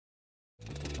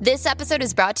This episode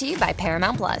is brought to you by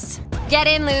Paramount Plus. Get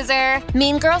in, loser!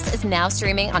 Mean Girls is now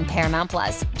streaming on Paramount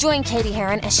Plus. Join Katie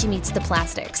Heron as she meets the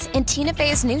plastics in Tina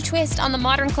Fey's new twist on the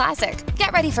modern classic.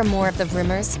 Get ready for more of the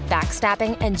rumors,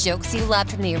 backstabbing, and jokes you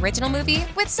loved from the original movie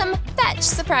with some fetch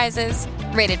surprises.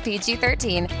 Rated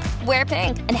PG-13. Wear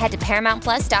pink and head to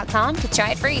ParamountPlus.com to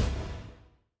try it free.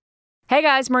 Hey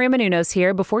guys, Maria Menounos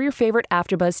here. Before your favorite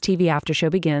AfterBuzz TV after show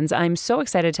begins, I'm so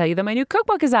excited to tell you that my new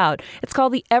cookbook is out. It's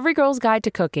called The Every Girl's Guide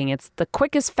to Cooking. It's the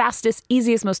quickest, fastest,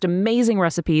 easiest, most amazing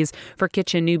recipes for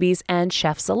kitchen newbies and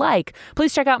chefs alike.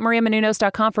 Please check out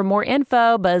mariamenounos.com for more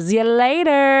info. Buzz you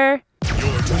later.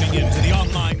 You're tuning in to the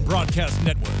online broadcast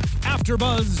network,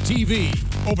 AfterBuzz TV.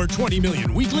 Over 20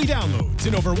 million weekly downloads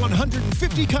in over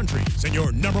 150 countries, and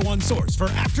your number one source for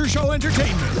after-show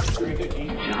entertainment.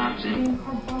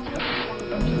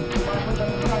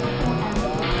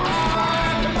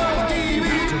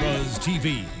 AfterBuzz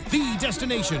TV, the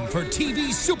destination for TV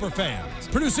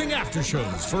superfans, producing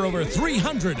aftershows for over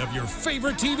 300 of your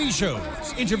favorite TV shows,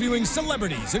 interviewing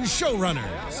celebrities and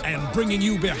showrunners, and bringing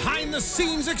you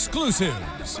behind-the-scenes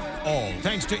exclusives. All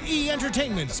thanks to E!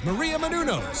 Entertainment's Maria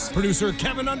Menounos, producer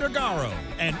Kevin Undergaro,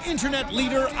 and internet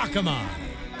leader Akamai.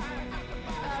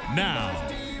 Now,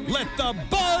 let the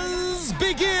buzz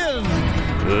begin!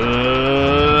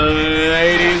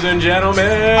 Ladies and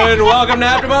gentlemen, welcome to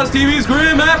AfterBuzz TV's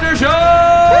Grim After Show!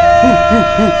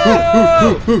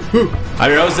 I'm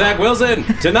your host, Zach Wilson.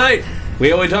 Tonight,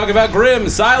 we only talk about Grimm,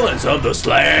 Silence of the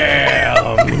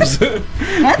Slams.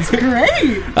 That's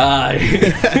great.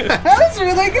 That was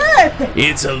really good.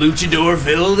 It's a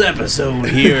luchador-filled episode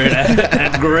here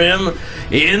at Grimm.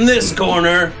 In this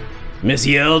corner, Miss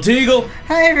Yell Teagle.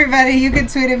 Hi, everybody. You can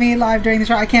tweet at me live during the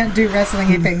show. I can't do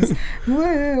wrestling-y things.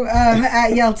 Woo.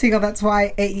 At Yell Teagle. That's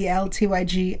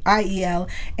YAELTYGIEL.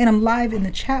 And I'm live in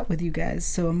the chat with you guys,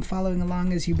 so I'm following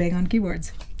along as you bang on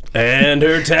keyboards. And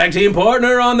her tag team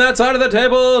partner on that side of the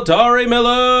table, Tari Miller.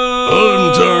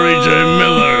 I'm Tari J.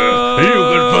 Miller. You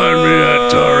can find me at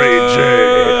Tari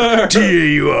J.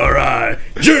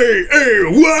 TAURIJAY.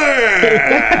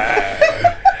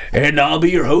 And I'll be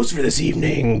your host for this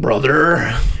evening,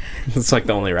 brother. It's like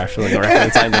the only wrestling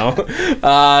reference I know.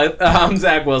 I'm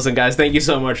Zach Wilson, guys. Thank you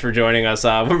so much for joining us.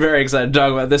 We're very excited to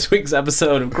talk about this week's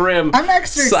episode of Grimm. I'm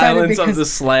extra excited Silence because of the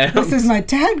Slams. this is my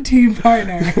tag team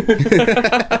partner.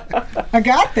 I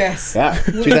got this. Yeah,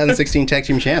 2016 Tag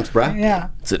Team Champs, bro. Yeah.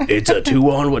 It's a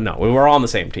 2-on-1. No, we were all on the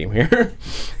same team here.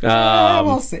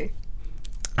 We'll see.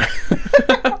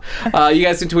 You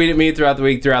guys can tweet at me throughout the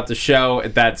week, throughout the show.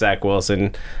 At that Zach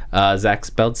Wilson. Zach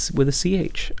spelled with a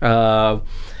CH.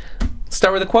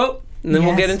 Start with a quote, and then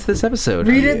we'll get into this episode.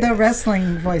 Read it the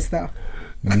wrestling voice, though.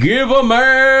 Give a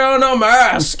man a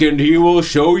mask, and he will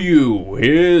show you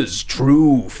his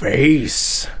true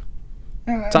face.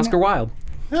 It's Oscar Wilde.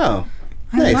 Oh,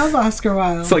 I nice. love Oscar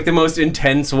Wilde. It's like the most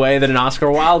intense way that an Oscar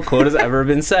Wilde quote has ever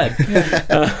been said.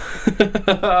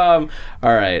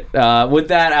 All right. With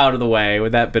that out of the way,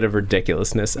 with that bit of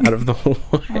ridiculousness out of the way.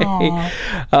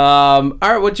 All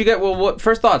right. What you get? Well, what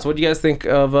first thoughts? What do you guys think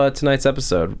of tonight's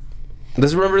episode?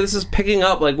 Remember, this is picking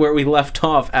up like where we left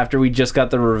off after we just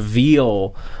got the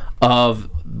reveal of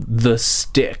the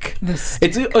stick.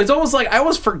 It's almost like I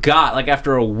almost forgot, like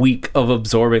after a week of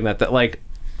absorbing that like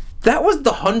that was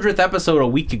the 100th episode a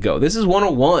week ago. This is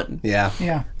 101. Yeah.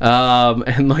 Yeah.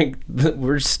 And like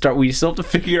we still have to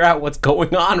figure out what's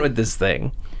going on with this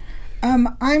thing.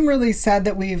 I'm really sad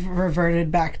that we've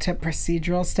reverted back to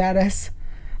procedural status.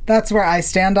 That's where I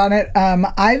stand on it.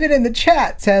 Ivan in the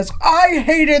chat says, I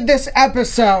hated this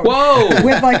episode. Whoa!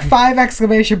 With like 5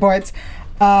 exclamation points.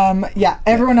 Yeah,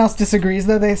 everyone else disagrees,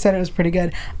 though. They said it was pretty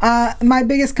good. My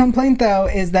biggest complaint, though,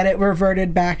 is that it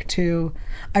reverted back to,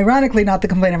 ironically, not the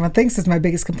complaint everyone thinks is my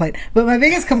biggest complaint, but my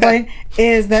biggest complaint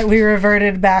is that we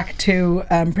reverted back to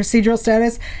procedural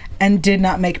status and did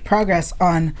not make progress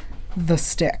on the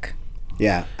stick.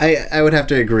 Yeah, I would have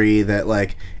to agree that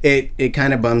like it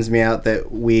kind of bums me out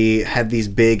that we had these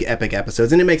big epic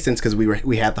episodes, and it makes sense because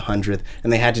we had the 100th,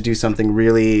 and they had to do something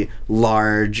really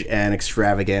large and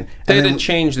extravagant. They and had to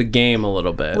change the game a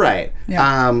little bit, right?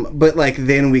 Yeah. But like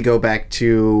then we go back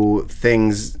to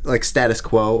things like status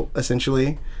quo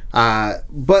essentially. But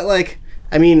like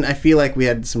I mean, I feel like we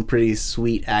had some pretty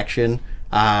sweet action,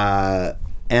 and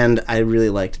I really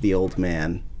liked the old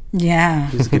man. Yeah.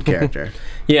 He was a good character.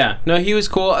 Yeah, no, he was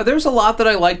cool. There's a lot that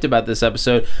I liked about this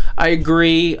episode. I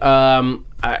agree. I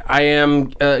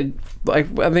am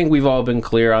like I think we've all been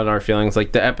clear on our feelings.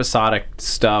 Like the episodic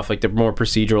stuff, like the more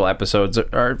procedural episodes,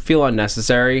 feel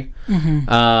unnecessary.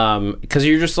 Because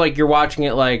you're just like you're watching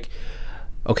it like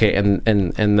okay, and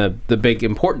the big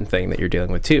important thing that you're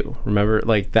dealing with too. Remember,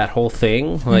 like that whole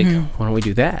thing. Like, why don't we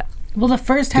do that? Well, the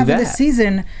first half of the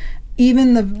season,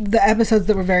 even the episodes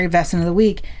that were very Vesson of the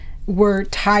Week were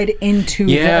tied into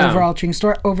the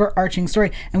overarching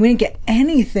story, and we didn't get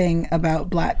anything about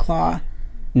Black Claw.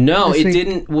 No, it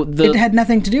didn't. It had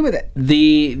nothing to do with it.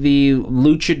 The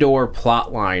luchador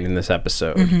plot line in this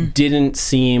episode didn't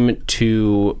seem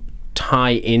to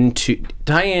tie in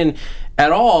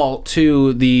at all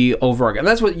to the overarching. And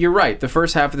that's what you're right. The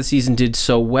first half of the season did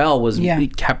so well was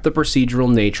it kept the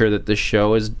procedural nature that the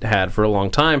show has had for a long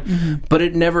time, but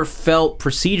it never felt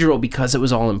procedural because it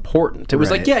was all important. It was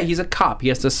like, yeah, he's a cop. He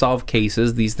has to solve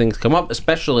cases. These things come up,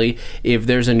 especially if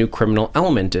there's a new criminal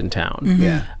element in town.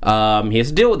 Yeah. He has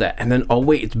to deal with that. And then, oh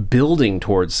wait, it's building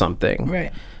towards something.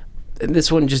 Right. And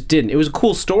this one just didn't. It was a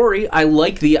cool story. I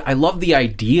love the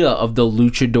idea of the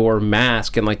luchador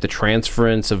mask and like the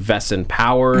transference of Vesson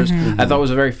powers. I thought it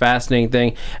was a very fascinating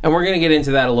thing, and we're gonna get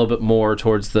into that a little bit more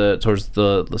towards the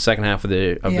second half of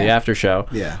the after show.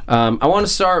 Yeah. I want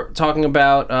to start talking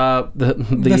about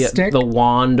the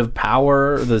wand of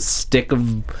power, the stick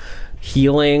of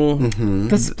healing,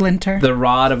 the splinter, the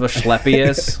rod of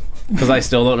Asclepius. Because I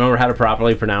still don't know how to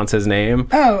properly pronounce his name.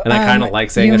 Oh, and I kind of like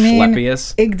saying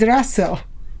Asclepius. Yggdrasil.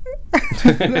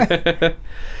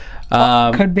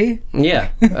 Could be.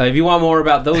 Yeah. If you want more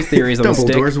about those theories on the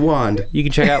stick, Dumbledore's wand, you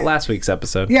can check out last week's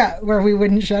episode. Yeah, where we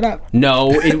wouldn't shut up. No,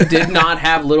 it did not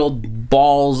have little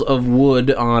balls of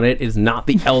wood on it. It's not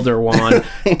the Elder Wand.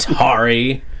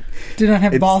 Tari. Do not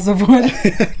have balls of wood.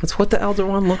 That's what the Elder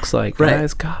Wand looks like,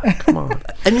 guys. God, come on.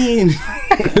 I mean...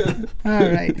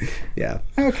 All right. Yeah.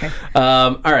 Okay.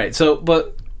 All right. So,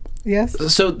 but... Yes?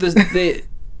 So,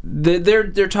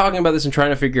 they're talking about this and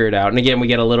trying to figure it out. And again, we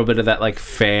get a little bit of that, like,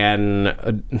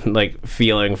 fan, like,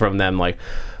 feeling from them, like...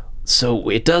 So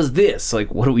it does this.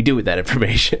 Like, what do we do with that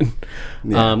information?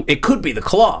 Yeah. It could be the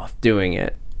cloth doing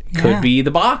it. Could be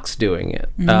the box doing it.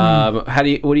 What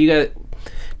do you guys...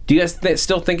 Do you guys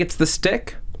still think it's the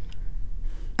stick?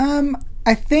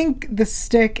 I think the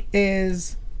stick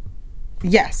is...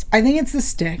 Yes, I think it's the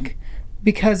stick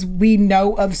because we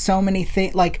know of so many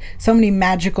things, like so many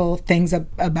magical things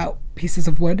about pieces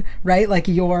of wood, right? Like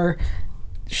your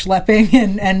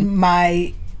schlepping and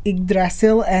my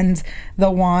Yggdrasil and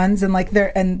the wands and like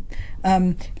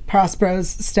Prospero's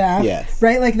staff, yes.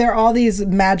 Right? Like there are all these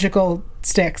magical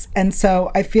sticks, and so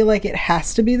I feel like it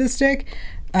has to be the stick.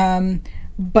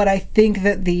 But I think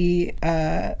that the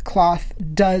cloth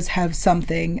does have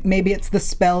something. Maybe it's the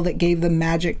spell that gave the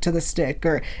magic to the stick,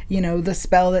 or the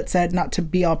spell that said not to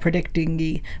be all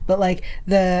predicting-y. But like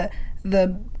the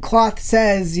cloth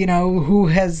says, who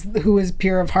is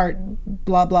pure of heart,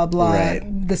 blah blah blah.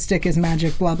 Right. The stick is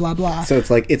magic, blah blah blah. So it's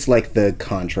like the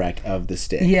contract of the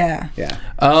stick. Yeah. Yeah.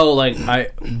 Oh, like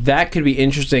that could be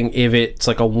interesting if it's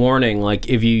like a warning. Like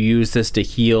if you use this to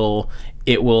heal,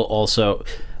 it will also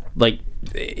like.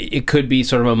 It could be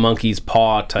sort of a monkey's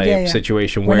paw type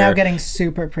situation where we're now getting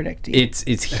super predictive.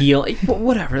 It's healing, but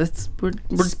whatever.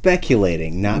 We're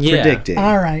speculating, not predicting.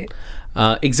 All right.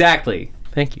 Exactly.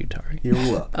 Thank you, Tari. You're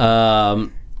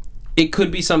welcome. It could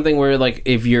be something where, like,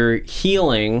 if you're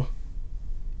healing,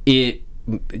 it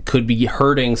could be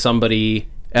hurting somebody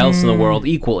else in the world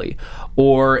equally,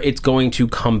 or it's going to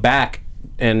come back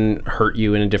and hurt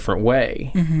you in a different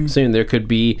way. Soon there could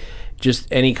be just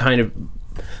any kind of.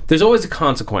 There's always a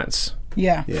consequence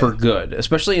for good,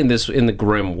 especially in the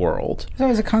grim world. There's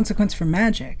always a consequence for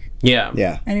magic.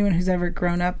 Yeah. Anyone who's ever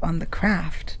grown up on the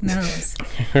craft knows.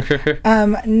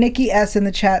 Nikki S. in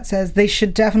the chat says they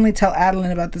should definitely tell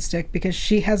Adeline about the stick because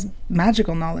she has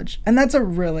magical knowledge. And that's a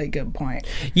really good point.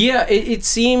 Yeah, it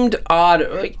seemed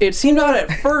odd. It seemed odd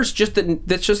at first, just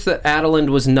that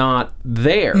Adeline was not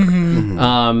there.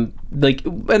 Like,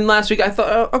 and last week I thought,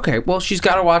 oh, okay, well, she's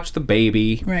got to watch the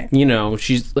baby. Right.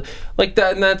 She's like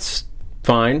that, and that's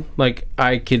fine. Like,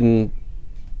 I can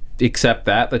accept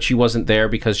that she wasn't there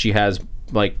because she has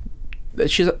like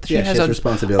she has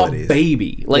responsibilities, a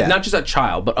baby, like not just a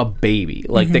child but a baby,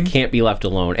 like that can't be left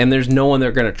alone, and there's no one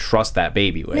they're gonna trust that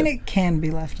baby with. I mean, it can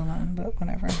be left alone, but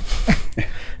whatever.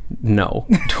 No,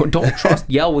 don't trust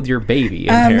yell with your baby,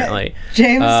 apparently.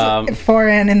 James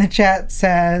Foran in the chat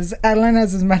says Adeline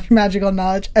has as much magical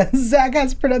knowledge as Zach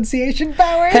has pronunciation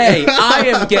powers. Hey, I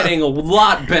am getting a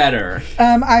lot better.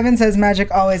 Ivan says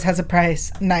magic always has a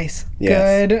price. Nice.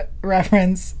 Yes. Good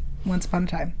reference. Once upon a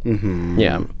time.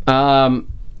 Yeah.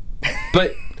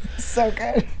 But so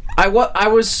good. I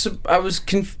was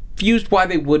confused why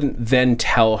they wouldn't then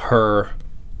tell her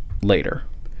later.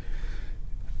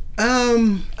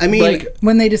 I mean, Like,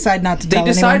 When they decide not to they tell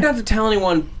decide anyone. not to tell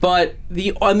anyone, but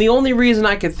the only reason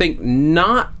I could think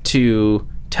not to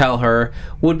tell her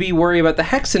would be worry about the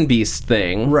Hexenbeast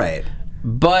thing. right.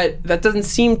 But that doesn't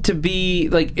seem to be,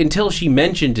 like, until she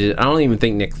mentioned it, I don't even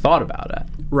think Nick thought about it.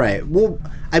 Right. Well,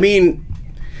 I mean,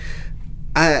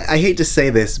 I hate to say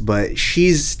this, but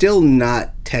she's still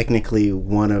not technically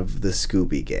one of the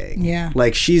Scooby Gang. Yeah.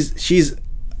 Like, she's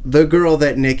the girl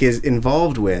that Nick is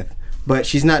involved with, but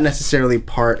she's not necessarily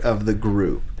part of the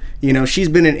group. You know, she's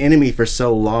been an enemy for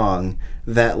so long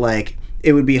that, like,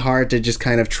 it would be hard to just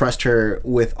kind of trust her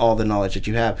with all the knowledge that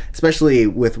you have, especially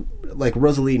with, like,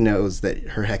 Rosalie knows that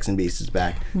her Hexenbeast is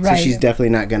back. Right. So she's definitely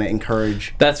not going to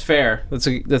encourage. That's fair.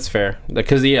 That's fair.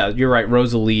 Because, yeah, you're right.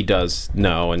 Rosalie does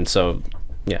know, and so,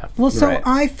 yeah. Well, so Right.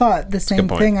 I thought the same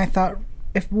point. thing. I thought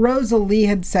if Rosalie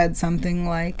had said something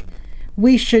like,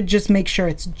 we should just make sure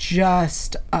it's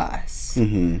just us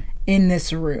in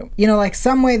this room. You know, like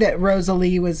some way that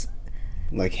Rosalie was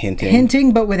Like hinting.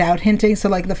 hinting, but without hinting, so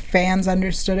like the fans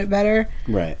understood it better.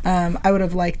 Right. I would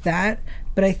have liked that.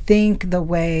 But I think the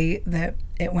way that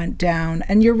it went down,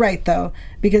 and you're right though,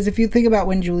 because if you think about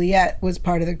when Juliet was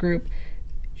part of the group,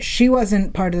 she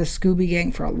wasn't part of the Scooby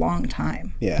Gang for a long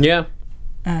time. Yeah. Yeah.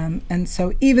 And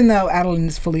so even though Adeline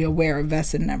is fully aware of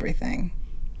Vessid and everything,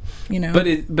 you know.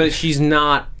 But she's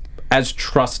not as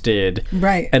trusted.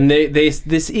 Right. And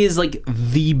this is like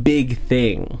the big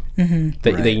thing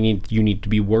that you need to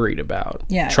be worried about.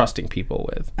 Yeah. Trusting people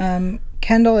with.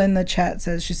 Kendall in the chat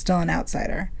says she's still an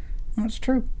outsider. That's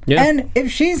true. Yeah. And if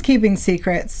she's keeping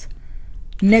secrets,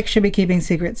 Nick should be keeping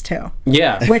secrets too.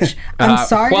 Yeah. Which I'm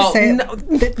sorry to say,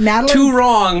 that Natalie two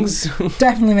wrongs.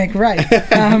 definitely make right.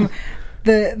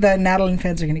 The Natalie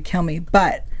fans are going to kill me,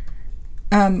 but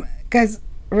guys,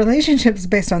 relationships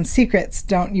based on secrets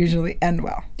don't usually end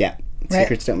well. Yeah. Right.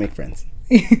 Secrets don't make friends.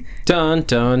 Dun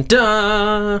dun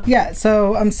dun. Yeah,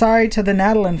 so I'm sorry to the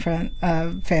Natalie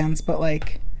fans, but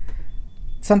like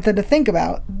something to think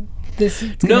about. This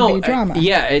is going to be drama.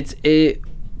 Yeah, it.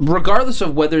 Regardless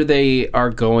of whether they are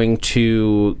going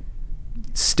to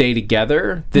stay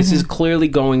together, this is clearly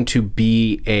going to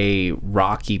be a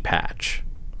rocky patch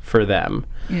for them.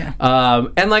 Yeah.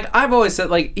 And like I've always said,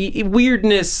 like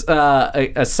weirdness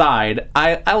aside,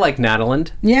 I like Natalie.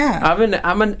 Yeah.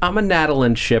 I'm a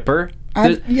Natalie shipper.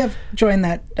 I've joined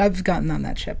that. I've gotten on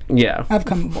that ship. Yeah. I've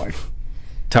come aboard.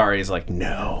 Tari's like,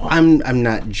 no. I'm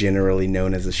not generally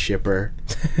known as a shipper.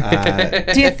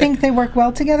 Do you think they work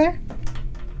well together?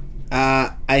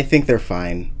 I think they're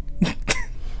fine.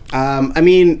 I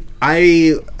mean,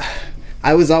 I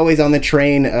was always on the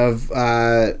train of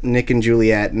Nick and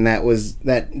Juliet, and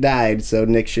that died, so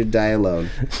Nick should die alone.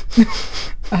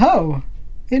 Oh,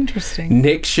 interesting.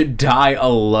 Nick should die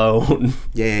alone.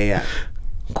 Yeah.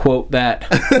 Quote that.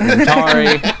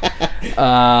 Tari.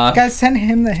 Guys, send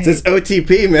him the hate. It's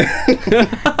OTP,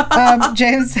 man.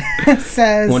 James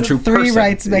says One true three person.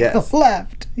 rights make Yes. a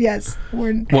left. Yes,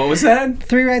 What was that?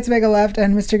 3 rights make a left,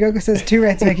 and Mr. Goku says 2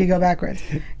 rights make you go backwards.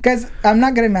 Guys, I'm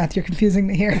not good at math. You're confusing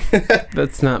me here.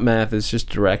 That's not math. It's just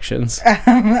directions.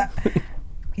 Yeah,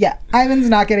 Ivan's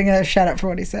not getting a shout out for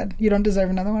what he said. You don't deserve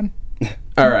another one.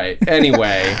 All right.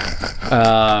 Anyway,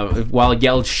 while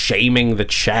Yell's shaming the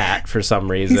chat for some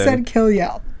reason. He said kill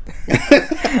Yell.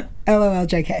 LOL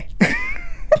JK.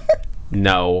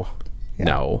 No.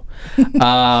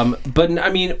 But I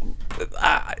mean,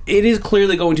 it is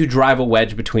clearly going to drive a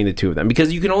wedge between the two of them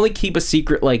because you can only keep a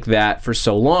secret like that for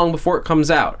so long before it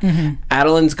comes out.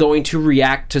 Adeline's going to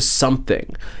react to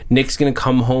something. Nick's going to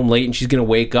come home late and she's going to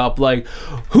wake up like,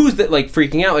 who's that? Like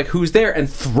freaking out, like who's there, and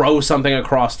throw something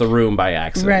across the room by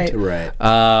accident. Right.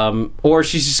 Or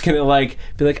she's just going to like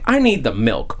be like, I need the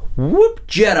milk. Whoop,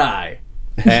 Jedi.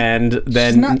 And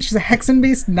then She's a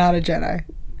Hexenbeast, not a Jedi.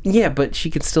 yeah, but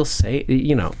she could still say,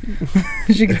 you know,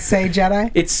 She could say Jedi.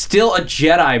 it's still a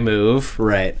Jedi move.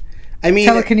 Right. I mean,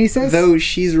 Telekinesis? though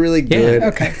she's really good.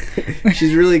 Okay.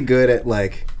 She's really good at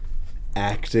like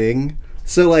acting.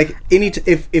 So like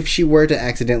if she were to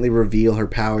accidentally reveal her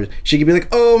powers, she could be like,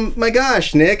 "Oh my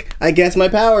gosh, Nick, I guess my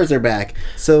powers are back."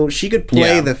 So she could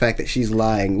play Yeah. the fact that she's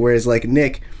lying, whereas like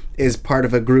Nick is part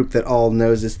of a group that all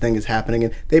knows this thing is happening,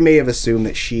 and they may have assumed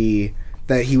that he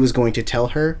was going to tell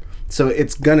her. So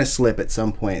it's gonna slip at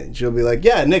some point. She'll be like,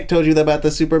 "Yeah, Nick told you about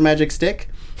the super magic stick,"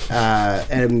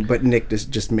 but Nick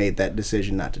just made that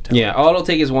decision not to tell. Yeah, all it'll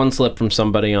take is one slip from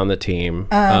somebody on the team.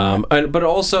 But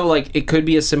also, like, it could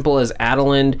be as simple as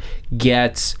Adeline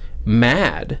gets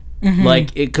mad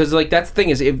Like, because like that's the thing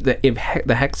is, if the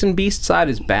Hexen Beast side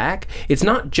is back, it's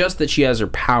not just that she has her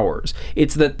powers;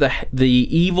 it's that the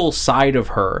evil side of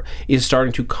her is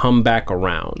starting to come back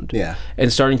around,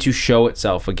 and starting to show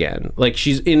itself again. Like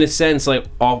she's in a sense like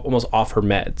almost off her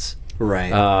meds,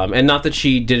 right? And not that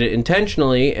she did it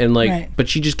intentionally, and like, but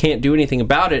she just can't do anything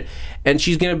about it, and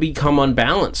she's gonna become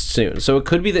unbalanced soon. So it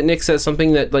could be that Nick says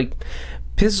something that like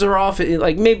pisses her off.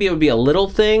 Like maybe it would be a little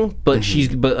thing, but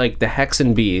but like the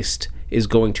Hexen Beast is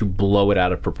going to blow it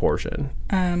out of proportion.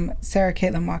 Sarah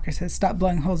Caitlin Walker says, "Stop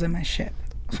blowing holes in my ship."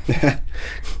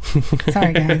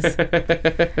 Sorry, guys.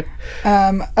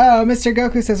 Mr.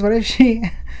 Goku says, "What if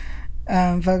she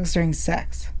vogues during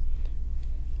sex?"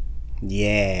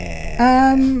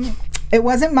 Yeah. It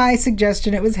wasn't my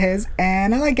suggestion; it was his,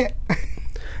 and I like it.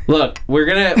 Look,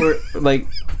 we're like.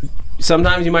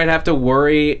 Sometimes you might have to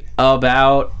worry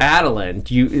about Adeline.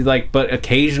 But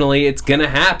occasionally it's gonna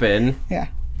happen. Yeah.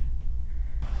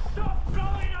 Stop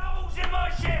blowing holes in my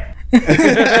ship.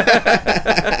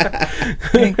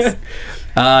 Thanks.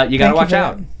 You gotta watch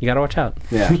out. You gotta watch out.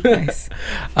 Yeah. Nice.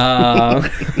 That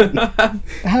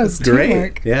was Great.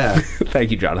 teamwork. Yeah.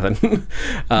 Thank you, Jonathan,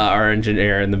 our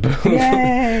engineer in the booth.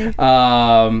 Yay.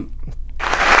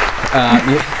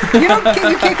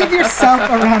 You can't give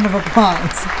yourself a round of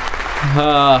applause.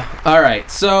 All right,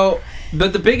 so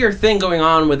but the bigger thing going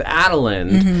on with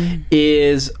Adeline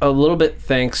is a little bit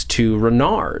thanks to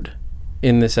Renard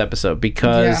in this episode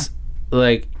because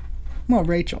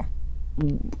Rachel.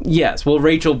 Yes, well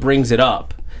Rachel brings it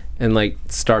up and like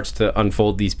starts to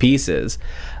unfold these pieces.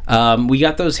 We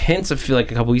got those hints, I feel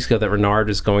like a couple weeks ago, that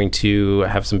Renard is going to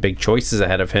have some big choices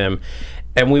ahead of him,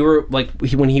 and we were like,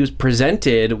 when he was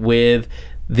presented with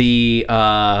the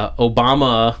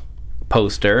Obama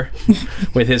poster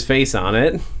with his face on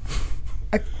it.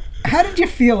 How did you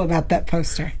feel about that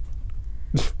poster?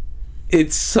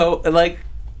 It's so like,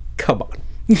 come on.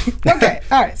 Okay,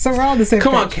 all right, so we're all the same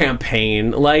Come page. on,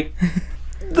 campaign. Like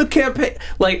the campaign,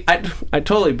 like I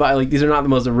totally buy, like these are not the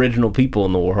most original people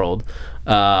in the world.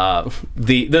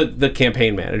 The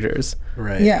campaign managers,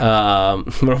 Right. Yeah.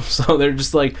 So they're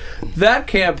just like, that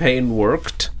campaign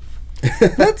worked.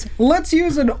 Let's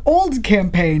use an old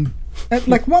campaign.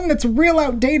 Like one that's real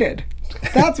outdated.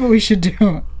 That's what we should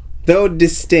do. Though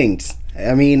distinct.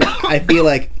 I mean, I feel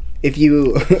like if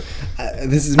you...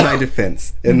 this is my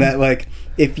defense. In that, like,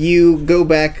 if you go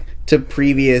back to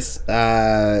previous,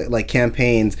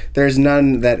 campaigns, there's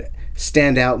none that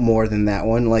stand out more than that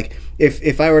one. Like,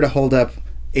 if I were to hold up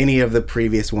any of the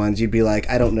previous ones, you'd be like,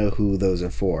 I don't know who those are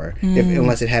for,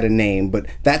 unless it had a name. But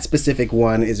that specific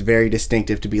one is very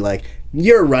distinctive to be like,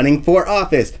 you're running for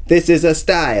office. This is a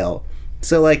style.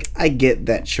 So, like, I get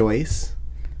that choice.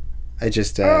 I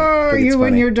just think it's funny.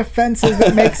 And your defenses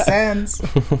that make sense.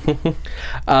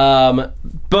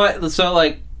 But so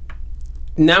like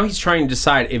now he's trying to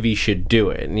decide if he should do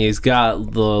it, and he's got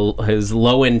his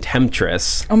low-end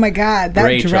temptress. Oh my god, that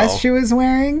Rachel. dress she was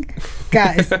wearing,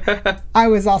 guys! I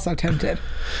was also tempted.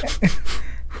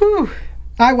 Whew.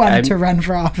 I wanted to run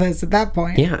for office at that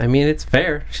point. Yeah, I mean, it's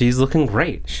fair. She's looking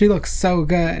great. She looks so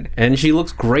good. And she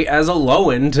looks great as a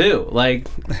Lowen, too. Like...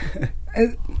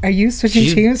 Are you switching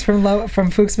teams from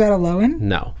Fuchs Battle Lowen?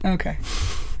 No. Okay.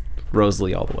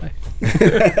 Rosalie all the way.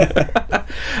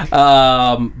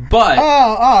 But...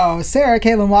 Oh, Sarah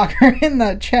Caitlin Walker in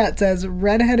the chat says,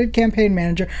 redheaded campaign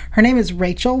manager, her name is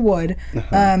Rachel Wood,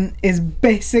 is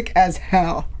basic as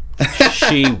hell.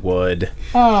 She would.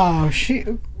 Oh,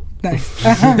 nice.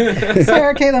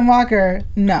 Sarah Caitlin Walker,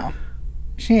 no.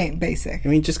 She ain't basic. I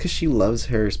mean, just because she loves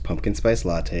her pumpkin spice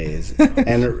lattes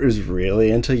and is really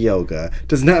into yoga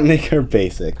does not make her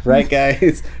basic, right,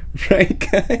 guys? Right,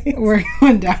 guys? We're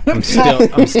going down. I'm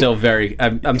still very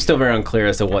unclear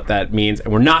as to what that means,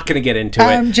 and we're not going to get into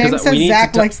it. James says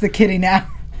Zach likes the kitty now.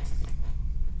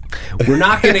 We're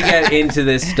not going to get into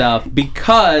this stuff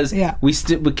because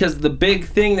because the big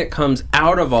thing that comes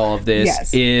out of all of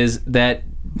this is that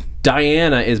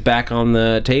Diana is back on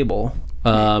the table.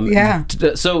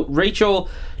 So Rachel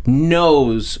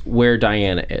knows where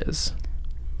Diana is.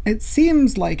 It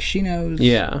seems like she knows.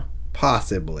 Yeah.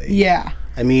 Possibly. Yeah.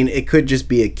 I mean, it could just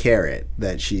be a carrot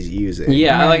that she's using.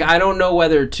 Yeah, like I don't know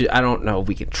if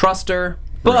we can trust her,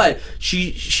 but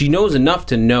she knows enough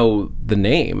to know the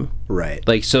name. Right.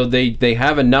 Like, so they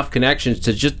have enough connections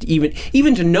to just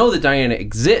even to know that Diana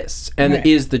exists and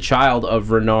is the child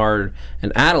of Renard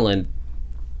and Adeline.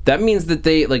 That means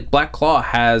that Black Claw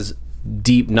has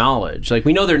deep knowledge. Like,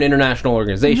 we know they're an international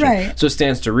organization, so it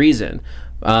stands to reason.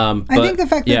 I think the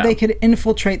fact that they could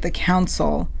infiltrate the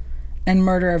council and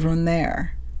murder everyone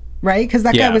there, right? Because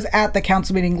that guy was at the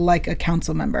council meeting like a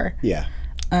council member. Yeah.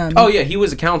 Oh yeah, he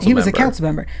was a council He member. was a council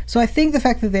member. So I think the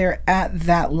fact that they're at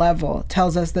that level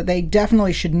tells us that they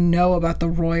definitely should know about the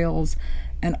royals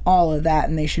and all of that,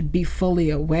 and they should be fully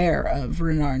aware of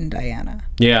Renard and Diana.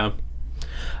 Yeah.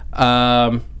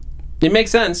 It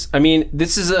makes sense. I mean,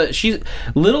 she's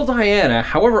little Diana,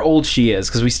 however old she is,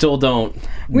 because we still don't.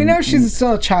 We know she's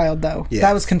still a child, though. Yes.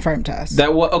 That was confirmed to us.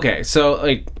 Okay, so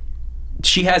like,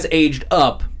 she has aged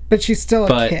up, But she's still a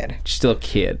but kid. she's still a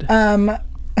kid.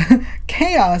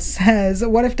 Chaos says,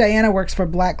 what if Diana works for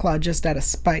Blackclaw just out of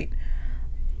spite?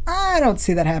 I don't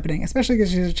see that happening, especially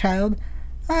because she's a child.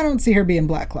 I don't see her being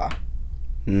Blackclaw.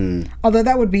 Although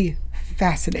that would be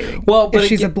fascinating. Well, but if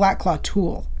she's again- a Blackclaw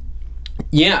tool.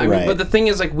 Yeah, I mean, Right. but the thing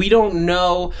is, like, we don't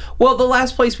know. Well, the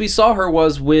last place we saw her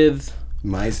was with.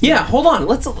 Meisner. Yeah, hold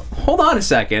on a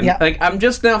second. Yeah. Like, I'm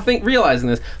just now realizing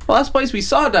this. The last place we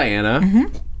saw Diana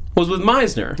was with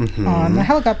Meisner. On the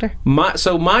helicopter.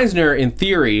 So Meisner, in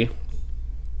theory,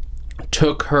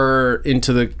 took her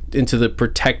into the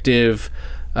protective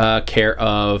care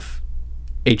of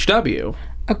HW.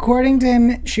 According to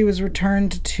him, she was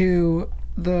returned to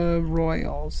the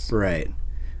royals. Right.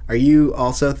 Are you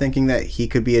also thinking that he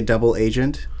could be a double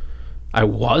agent? I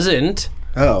wasn't.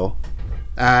 Oh.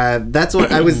 That's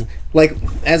what I was like.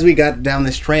 As we got down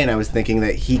this train, I was thinking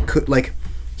that he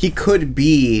could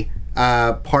be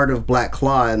part of Black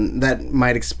Claw, and that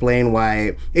might explain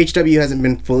why HW hasn't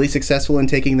been fully successful in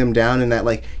taking them down, and that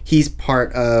like he's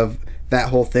part of that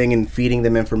whole thing and feeding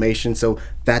them information. So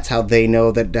that's how they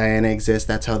know that Diana exists.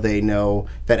 That's how they know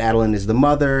that Adeline is the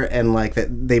mother, and like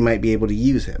that they might be able to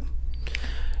use him.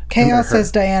 Chaos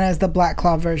says Diana is the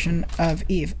Blackclaw version of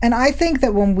Eve. And I think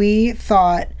that when we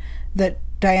thought that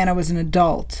Diana was an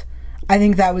adult, I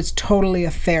think that was totally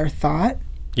a fair thought.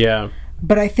 Yeah.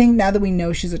 But I think now that we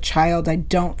know she's a child, I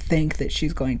don't think that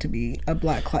she's going to be a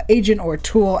Blackclaw agent or a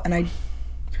tool. And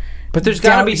But there's got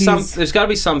to doubt be he's- there's got to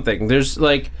be something. There's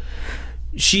like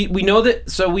we know that.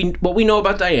 So what we know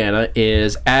about Diana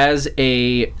is, as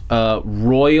a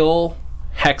royal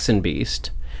Hexen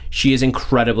beast, she is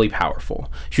incredibly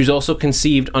powerful. She was also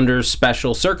conceived under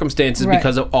special circumstances Right.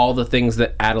 because of all the things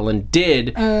that Adeline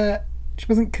did. she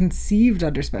wasn't conceived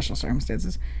under special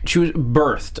circumstances. She was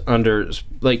birthed under,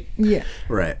 like, Yeah.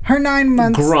 Right. Her 9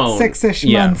 months, Grown. 6-ish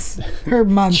Yeah. months. Her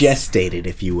months. Gestated,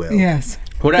 if you will. Yes.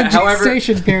 Whatever, The however,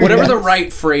 gestation period. whatever the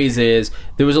right phrase is,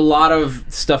 there was a lot of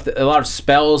stuff, a lot of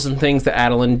spells and things that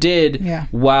Adeline did Yeah.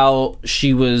 while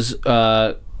she was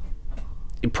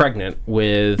pregnant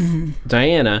with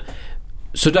Diana.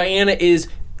 So Diana is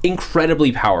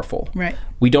incredibly powerful. Right.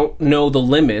 We don't know the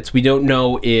limits. We don't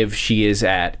know if she is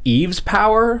at Eve's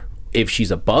power, if she's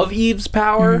above Eve's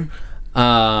power. We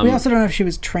also don't know if she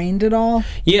was trained at all.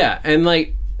 Yeah, and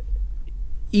like,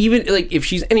 even like if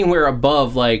she's anywhere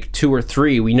above like 2 or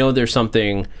 3, we know there's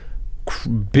something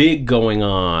big going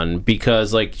on,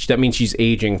 because like that means she's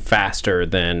aging faster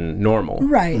than normal,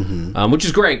 Right. which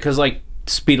is great because like,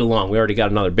 speed along, we already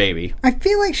got another baby. I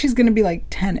feel like she's going to be like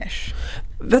 10-ish.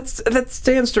 That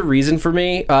stands to reason for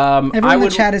me. Everyone I in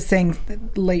would the chat is saying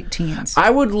late teens. I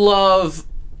would love.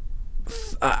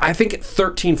 I think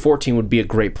 13, 14 would be a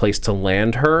great place to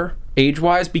land her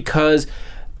age-wise, because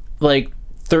like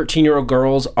 13-year-old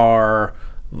girls are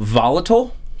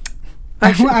volatile.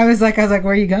 I was like,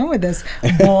 where are you going with this,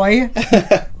 boy?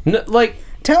 No, like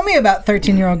Tell me about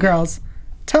 13-year-old girls.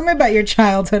 Tell me about your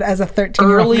childhood as a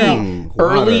 13-year-old girl.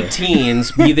 early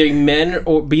teens, be they men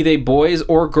or be they boys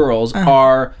or girls,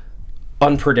 are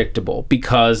unpredictable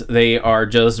because they are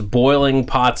just boiling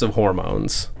pots of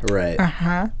hormones.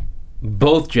 Right.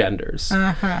 Both genders.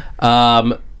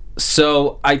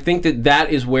 So I think that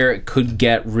is where it could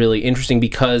get really interesting,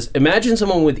 because imagine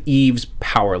someone with Eve's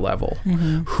power level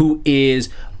who is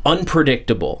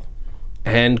unpredictable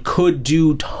and could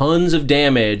do tons of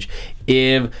damage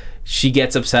if she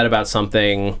gets upset about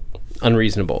something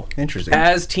unreasonable. Interesting.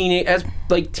 As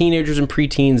teenagers and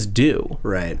preteens do.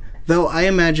 Right. Though I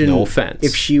imagine, No offense.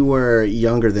 if she were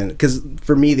younger than, because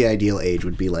for me the ideal age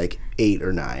would be like 8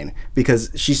 or 9,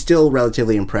 because she's still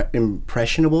relatively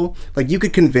impressionable. Like you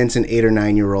could convince an 8 or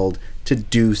 9-year-old to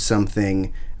do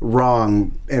something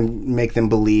wrong and make them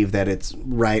believe that it's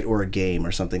right or a game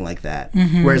or something like that.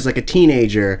 Whereas like a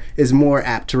teenager is more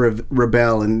apt to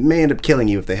rebel and may end up killing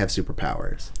you if they have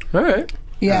superpowers. All right.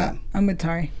 Yeah, I'm with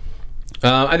Tari.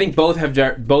 I think both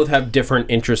have different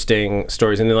interesting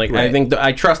stories, and then like I Right. think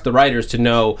I trust the writers to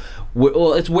know.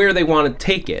 Well, it's where they want to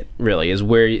take it. Really, is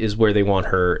where they want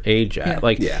her age at. Yeah.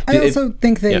 Like, Yeah. I if- also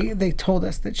think yeah. they told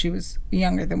us that she was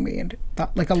younger than we had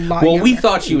thought, like a lot well, younger. we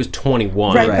thought she was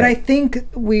 21. Right, but I think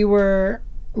we were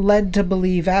led to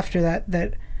believe after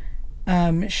that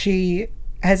she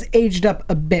has aged up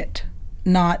a bit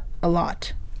not a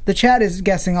lot. The chat is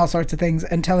guessing all sorts of things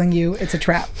and telling you it's a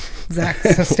trap, Zach.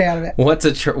 So stay out of it. What's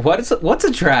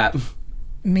a trap?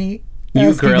 Me. You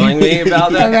asking grilling me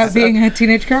about that? about being a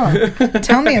teenage girl.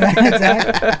 Tell me about it,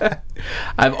 Zach.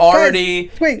 I've already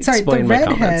Wait, sorry. The explained my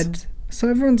comments. redhead. So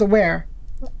everyone's aware.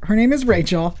 Her name is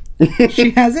Rachel.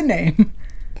 She has a name.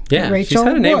 Yeah, she's Rachel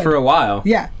had a name Wood. for a while.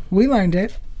 Yeah, we learned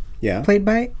it. Yeah. Played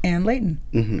by Anne Layton.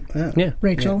 Yeah.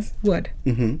 Rachel Wood.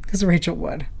 Because Rachel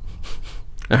Wood.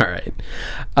 All right.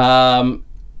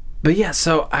 But yeah,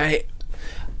 so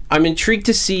I'm intrigued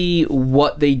to see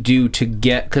what they do to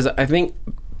get, because I think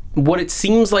what it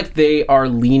seems like they are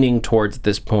leaning towards at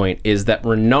this point is that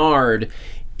Renard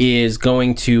is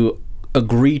going to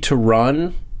agree to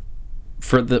run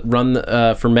for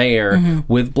mayor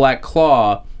with Black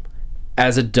Claw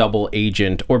as a double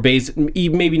agent, or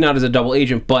maybe not as a double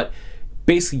agent, but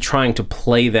basically trying to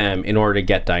play them in order to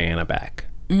get Diana back.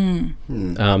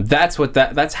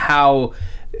 That's how,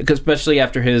 especially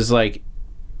after his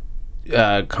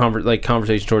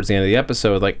conversation towards the end of the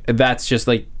episode, that's just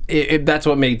that's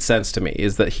what made sense to me,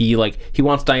 is that he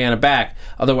wants Diana back,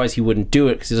 otherwise he wouldn't do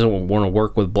it, because he doesn't want to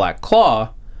work with Black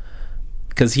Claw,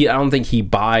 because I don't think he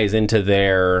buys into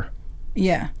their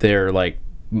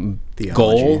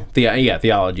goal,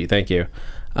 theology. Thank you.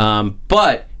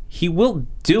 But he will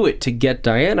do it to get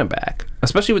Diana back,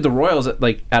 especially with the royals out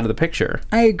of the picture.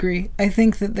 I agree. I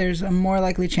think that there's a more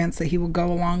likely chance that he will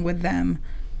go along with them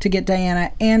to get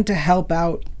Diana and to help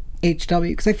out HW,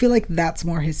 because I feel like that's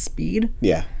more his speed.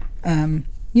 Yeah.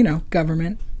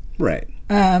 Government. Right.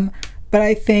 But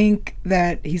I think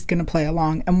that he's going to play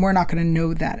along, and we're not going to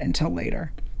know that until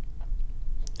later.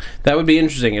 That would be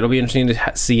interesting. It'll be interesting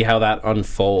to see how that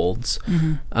unfolds.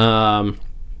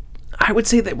 I would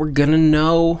say that we're gonna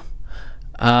know,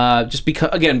 just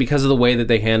because of the way that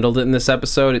they handled it in this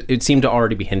episode. It seemed to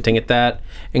already be hinting at that,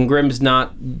 and Grimm's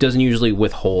doesn't usually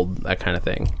withhold that kind of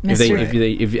thing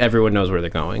if everyone knows where they're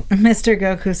going. Mr.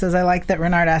 Goku says, I like that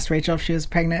Renard asked Rachel if she was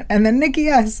pregnant, and then Nikki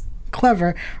S.,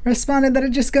 clever, responded that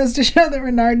it just goes to show that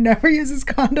Renard never uses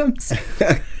condoms.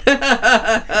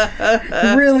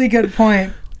 Really good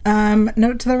point.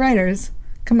 Note to the writers.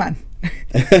 Come on.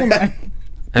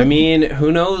 I mean,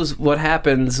 who knows what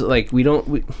happens?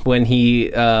 When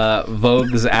he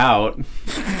vogues out.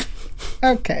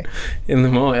 Okay. In the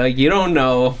moment, you don't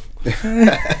know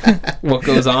what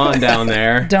goes on down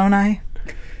there. Don't I?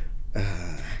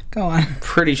 Go on.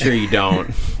 Pretty sure you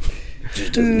don't.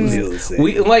 Just doesn't feel the same.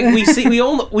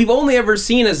 We've only ever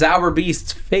seen a Zauber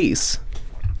Beast's face.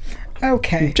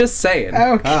 Okay. Just saying.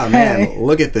 Okay. Oh man,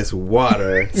 look at this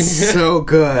water. So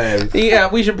good. Yeah,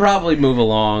 we should probably move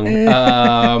along. And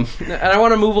I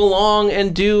want to move along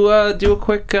and do a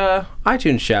quick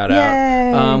iTunes shout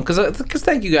out. Because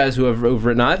thank you guys who have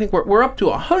written. I think we're up to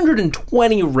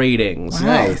 120 ratings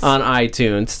Nice. on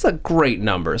iTunes. It's a great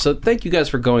number. So thank you guys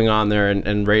for going on there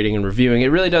and rating and reviewing. It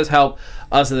really does help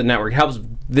us at the network. It helps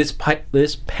this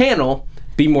panel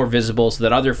be more visible so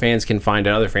that other fans can find it,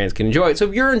 other fans can enjoy it. So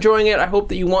if you're enjoying it, I hope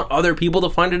that you want other people to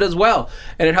find it as well.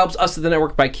 And it helps us at the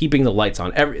network by keeping the lights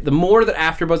on. The more that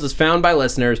AfterBuzz is found by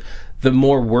listeners, the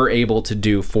more we're able to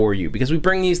do for you, because we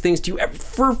bring these things to you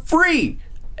for free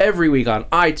every week on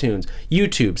iTunes,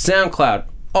 YouTube, SoundCloud,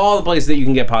 all the places that you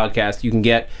can get podcasts. You can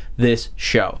get this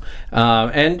show.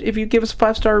 And if you give us a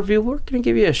 5-star review, we're going to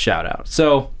give you a shout out.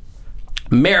 So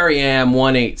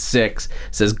Maryam186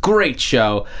 says, great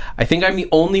show. I think I'm the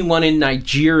only one in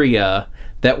Nigeria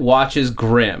that watches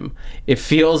Grimm. It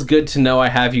feels good to know I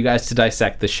have you guys to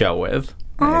dissect the show with.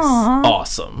 Aww.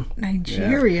 Awesome.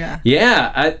 Nigeria.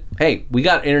 Yeah. Hey, we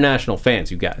got international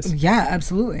fans, you guys. Yeah,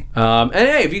 absolutely. And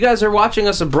hey, if you guys are watching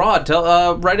us abroad,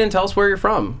 write in, tell us where you're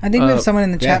from. I think we have someone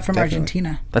in the chat from definitely.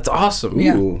 Argentina. That's awesome.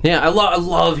 Yeah. Yeah, I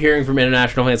love hearing from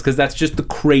international fans, because that's just the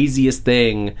craziest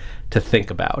thing to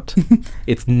think about.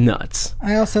 It's nuts.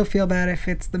 I also feel bad if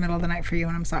it's the middle of the night for you,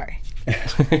 and I'm sorry.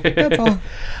 That's all.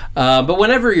 But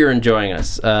whenever you're enjoying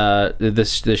us,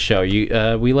 this show,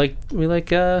 we like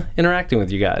interacting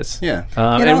with you guys. Yeah.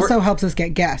 It also helps us get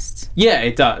guests. Yeah,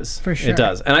 it does. For sure. It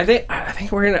does. And I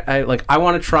think we're gonna I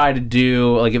want to try to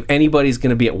do, if anybody's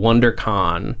gonna be at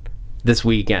WonderCon this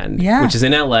weekend, which is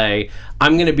in LA,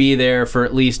 I'm gonna be there for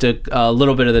at least a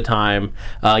little bit of the time.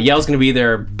 Yell's gonna be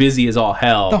there, busy as all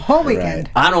hell. The whole weekend.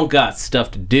 I don't got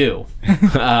stuff to do.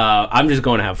 I'm just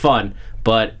going to have fun.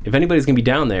 But if anybody's gonna be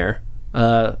down there,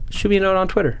 shoot me a note on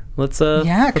Twitter. Let's come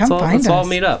find let's all us.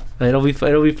 meet up. It'll be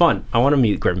fun. I want to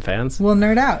meet Grimm fans. We'll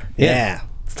nerd out. Yeah.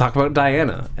 Let's talk about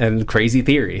Diana and crazy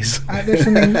theories. There's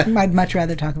something I'd much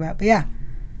rather talk about, but yeah.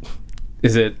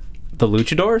 Is it the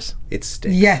luchadors? It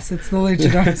stinks. Yes, it's the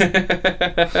luchadors.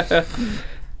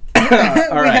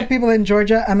 have people in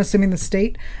Georgia, I'm assuming the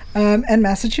state, and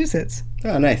Massachusetts.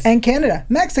 Oh, nice. And Canada,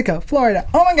 Mexico, Florida.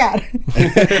 Oh my God.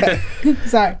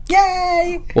 Sorry.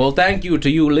 Yay! Well, thank you to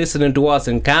you listening to us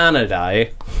in Canada. Eh?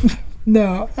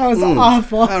 No, that was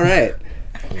awful. All right.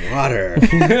 Water.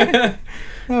 That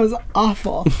was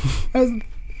awful. Thank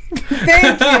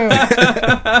you.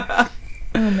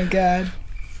 Oh my God.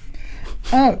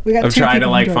 Oh, we got I'm two trying to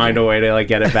people like from find a way to like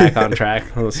get it back on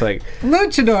track. I was like,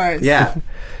 Luchadors. Yeah.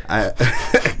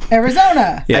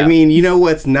 Arizona. yeah. I mean, you know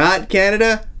what's not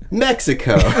Canada?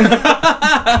 Mexico.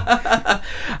 I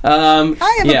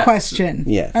have a question.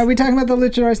 Yes. Are we talking about the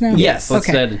Luchadors now? yes, let's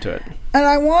Okay. get into it. And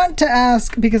I want to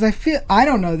ask, because I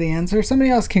don't know the answer. Somebody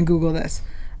else can Google this.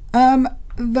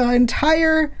 The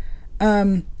entire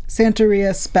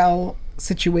Santeria spell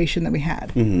situation that we had.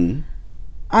 Mm-hmm.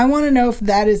 I want to know if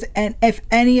that is, and if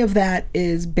any of that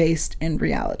is based in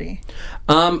reality.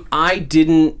 I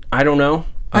don't know.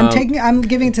 I'm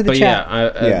giving it to the But chat.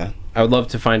 Yeah. I would love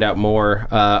to find out more.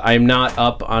 I'm not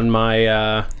up on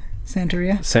my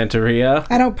Santeria. Santeria.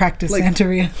 I don't practice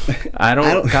Santeria. I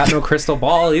don't got no crystal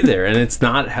ball either, and it's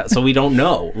not so we don't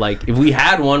know. Like if we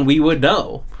had one, we would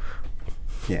know.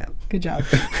 Yeah. Good job.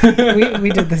 we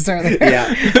did this earlier.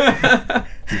 Yeah.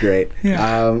 Great.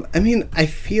 Yeah. I mean, I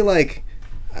feel like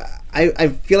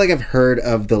I've heard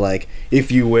of the like, if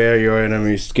you wear your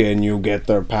enemy's skin, you get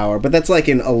their power. But that's like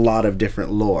in a lot of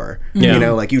different lore. Yeah. You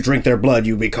know, like you drink their blood,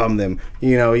 you become them.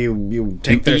 You know, you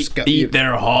take their Eat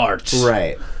their hearts.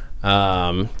 Right.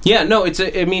 Yeah, no,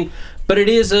 but it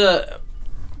is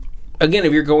again,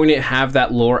 if you're going to have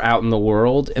that lore out in the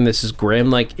world, and this is grim,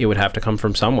 like it would have to come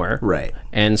from somewhere, Right.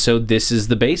 And so this is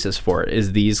the basis for it,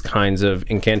 is these kinds of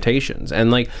incantations. And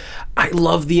like I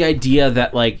love the idea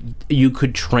that like you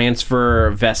could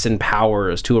transfer Vessin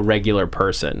powers to a regular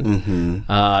person.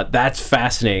 That's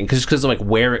fascinating because of like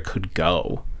where it could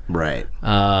go, Right.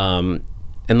 and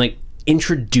like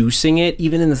introducing it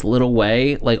even in this little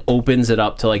way like opens it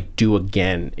up to like do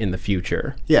again in the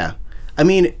future. Yeah. I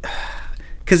mean,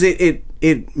 because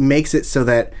it makes it so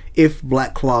that if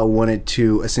Black Claw wanted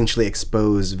to essentially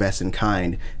expose Vessin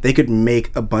kind, they could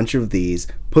make a bunch of these,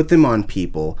 put them on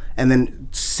people, and then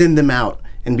send them out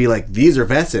and be like, these are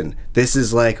Vessin. This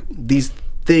is like, these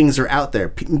things are out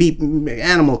there.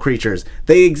 Animal creatures.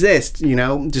 They exist, you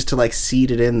know, just to like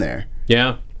seed it in there.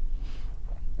 Yeah.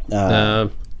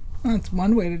 That's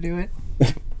one way to do it.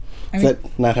 Is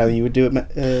that not how you would do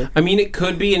it? I mean, it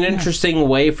could be an interesting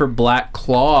way for Black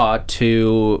Claw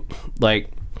to like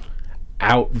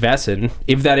out Vessin,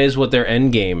 if that is what their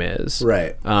end game is.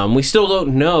 Right. We still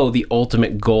don't know the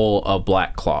ultimate goal of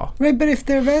Black Claw. Right, but if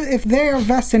they're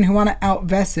Vessin who want to out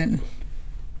Vessin,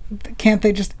 can't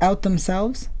they just out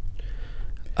themselves?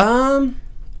 Right?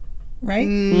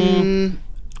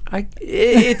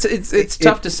 It's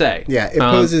tough to say. Yeah, it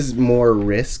poses more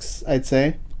risks, I'd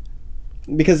say.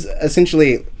 Because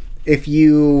essentially, if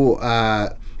you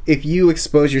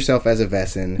expose yourself as a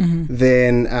Vessin,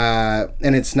 then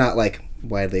and it's not like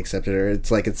widely accepted, or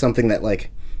it's like it's something that like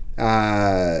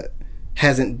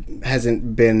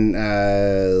hasn't been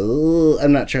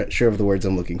I'm not sure of the words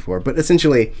I'm looking for, but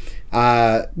essentially,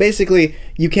 basically,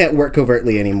 you can't work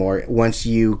covertly anymore once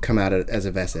you come out as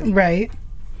a Vessin. Right.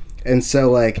 And so,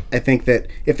 like, I think that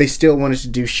if they still wanted to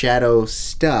do shadow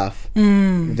stuff,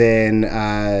 then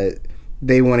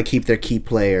they want to keep their key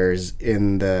players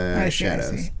in the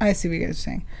shadows. I see what you guys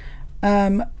are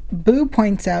saying. Boo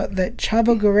points out that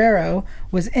Chavo Guerrero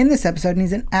was in this episode and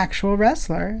he's an actual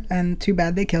wrestler, and too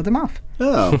bad they killed him off.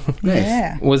 Oh, nice.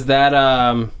 Yeah. Was that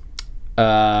I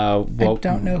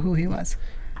don't know who he was.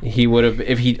 He would have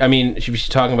if he. I mean, she's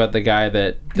talking about the guy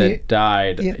that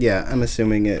died. Yeah. Yeah, I'm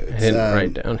assuming it's I didn't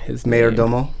write down his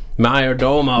Mayordomo. name.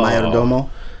 Mayordomo.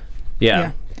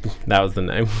 Yeah, that was the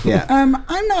name. Yeah.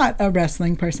 I'm not a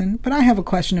wrestling person, but I have a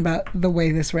question about the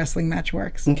way this wrestling match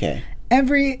works. Okay.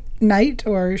 Every night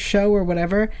or show or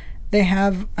whatever, they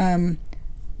have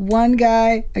one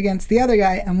guy against the other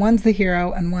guy, and one's the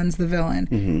hero and one's the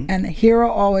villain, and the hero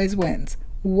always wins.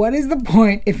 What is the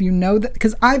point if you know that?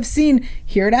 Because I've seen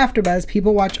here at AfterBuzz,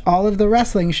 people watch all of the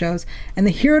wrestling shows, and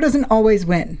the hero doesn't always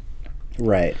win.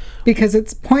 Right. Because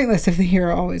it's pointless if the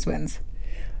hero always wins.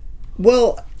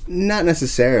 Well, not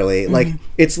necessarily. Like,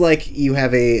 it's like you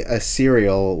have a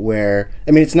serial where,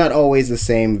 I mean, it's not always the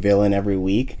same villain every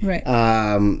week. Right.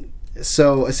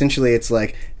 so essentially it's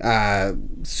like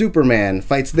Superman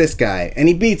fights this guy and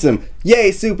he beats him,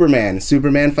 yay Superman.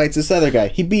 Superman fights this other guy,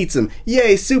 he beats him,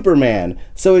 yay Superman.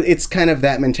 So it's kind of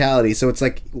that mentality. So it's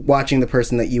like watching the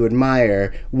person that you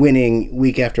admire winning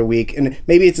week after week, and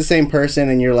maybe it's the same person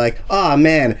and you're like, oh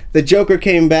man, the Joker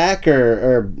came back,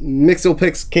 or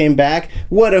Mixelpix came back,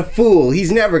 what a fool,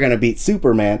 he's never gonna beat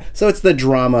Superman. So it's the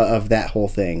drama of that whole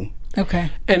thing.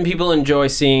 Okay. And people enjoy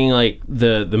seeing like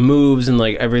the moves and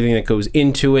like everything that goes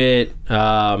into it.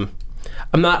 I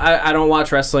don't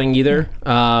watch wrestling either.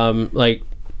 Like,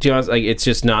 to be honest, like it's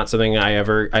just not something I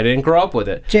didn't grow up with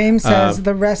it. James says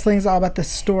the wrestling's all about the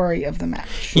story of the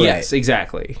match. Yes,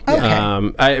 exactly.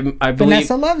 Okay. I believe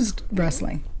Vanessa loves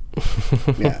wrestling.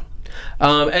 Yeah.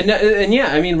 And yeah,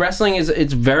 I mean, wrestling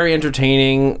it's very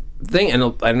entertaining thing,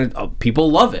 and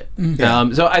people love it.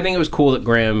 So I think it was cool that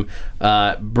Graham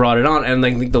brought it on, and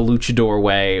I think the luchador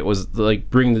way was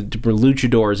like bring the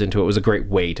luchadors into it was a great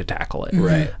way to tackle it,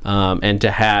 Right. And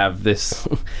to have this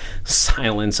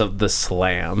silence of the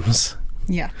slams.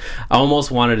 Yeah. I almost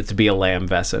wanted it to be a Lamb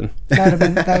Vesson. That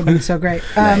would have been so great.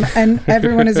 And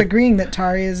everyone is agreeing that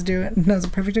Tari knows a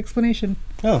perfect explanation.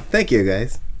 Oh, thank you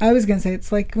guys. I was going to say,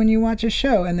 it's like when you watch a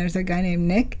show and there's a guy named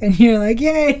Nick, and you're like,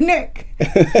 yay, Nick!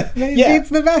 He beats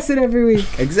the Vesson every week.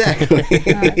 Exactly.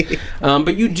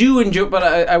 But you do enjoy, but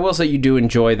I will say you do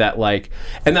enjoy that, like,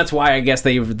 and that's why I guess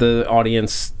the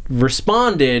audience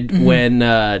responded when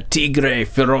Tigre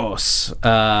Feroz,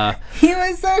 He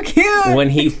was so cute!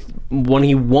 when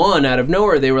he won out of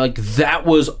nowhere, they were like, that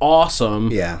was awesome.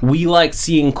 Yeah. We like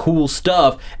seeing cool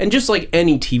stuff. And just like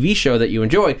any TV show that you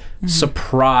enjoy,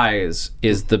 surprise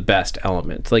is the best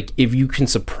element. Like, if you can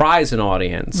surprise an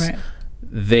audience, Right.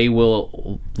 they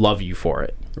will love you for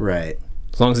it. Right.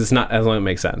 As long as it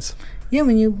makes sense. Yeah,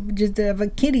 when you just have a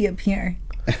kitty up here.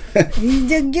 He's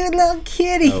a good little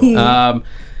kitty.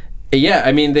 Yeah,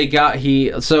 I mean,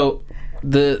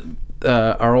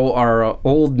 our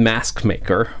old mask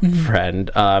maker friend,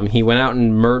 he went out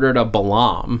and murdered a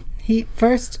Balam.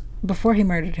 Before he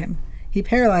murdered him, he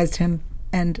paralyzed him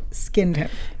and skinned him.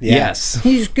 Yeah. Yes.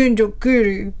 He skinned a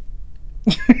kitty.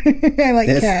 I like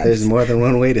cats. There's more than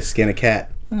one way to skin a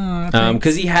cat.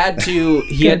 Because he had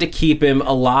to keep him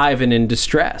alive and in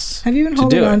distress. Have you been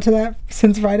holding on to that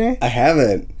since Friday? I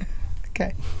haven't.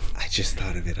 Okay. I just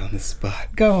thought of it on the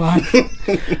spot. Go on.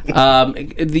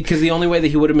 Because the only way that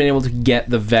he would have been able to get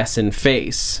the Vesson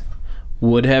face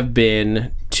would have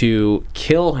been to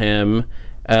kill him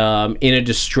in a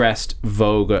distressed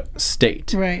Vogue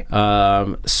state. Right.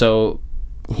 So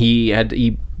he had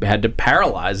to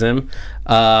paralyze him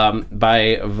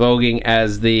by voguing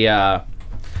as the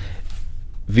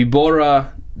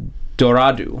Vibora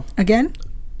Dorado. Again?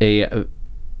 A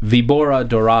Vibora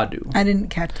Dorado. I didn't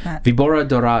catch that. Vibora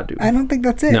Dorado. I don't think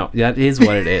that's it. No, that is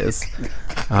what it is.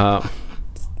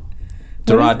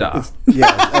 Dorada.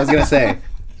 Yeah, I was going to say.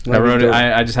 I wrote it.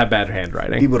 I just have bad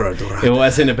handwriting. Vibora Dorada. It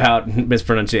wasn't about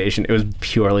mispronunciation. It was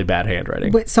purely bad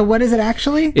handwriting. Wait, so what is it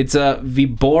actually? It's a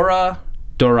Vibora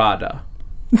Dorada.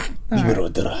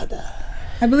 Vibora Dorada.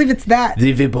 I believe it's that.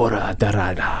 The Vibora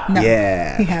Dorada. No,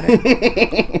 Yeah. he had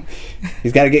it.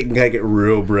 He's got to get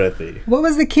real breathy. What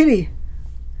was the kitty?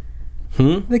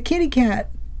 The kitty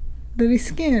cat that he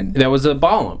skinned. That was a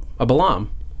Balam.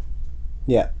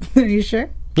 Yeah. Are you sure?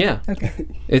 Yeah. Okay.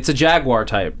 It's a jaguar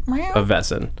type Meow. of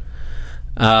Vesson.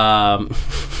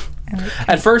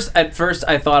 At first,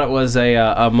 I thought it was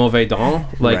a Mauvais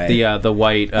Dent, like Right. the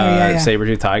white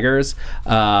saber-tooth tigers,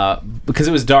 because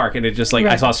it was dark and it just like I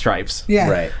Right. saw stripes. Yeah.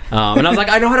 Right. And I was like,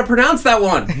 I know how to pronounce that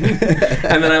one.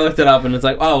 And then I looked it up and it's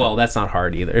like, oh well, that's not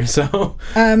hard either. So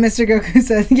Mr. Goku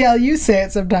says, "Yeah, you say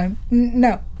it sometime."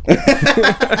 No.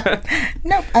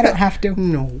 Nope, I don't have to.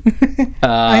 No.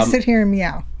 I sit here and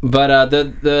meow. But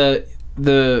the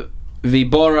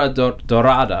Vibora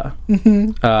Dorada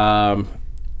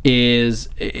is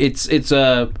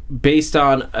based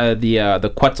on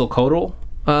the Quetzalcoatl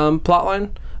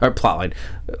plotline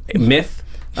myth.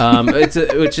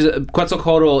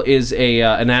 Quetzalcoatl is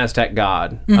an Aztec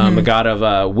god, a god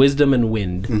of wisdom and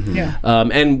wind, Yeah.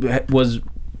 and was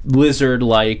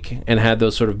lizard-like and had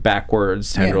those sort of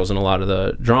backwards tendrils in a lot of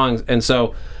the drawings. And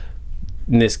so,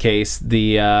 in this case,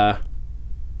 this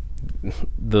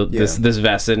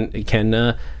Vesson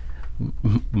can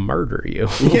murder you,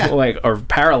 or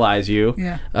paralyze you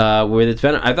with its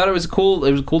venom. I thought it was cool.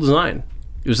 It was a cool design.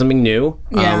 It was something new,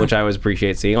 which I always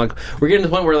appreciate seeing. Like, we're getting to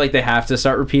the point where like they have to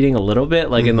start repeating a little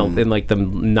bit, like in the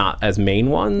not as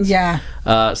main ones. Yeah.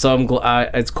 So I'm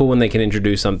glad it's cool when they can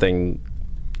introduce something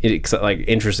like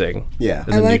interesting. Yeah.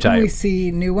 As I a new like when type. we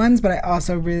see new ones, but I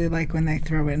also really like when they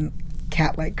throw in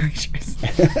cat-like creatures.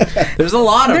 There's a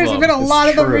lot of There's them. been a lot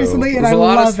of them true. recently, and There's I a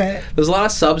lot love of, it. There's a lot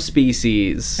of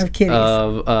subspecies Of kitties.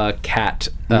 of cat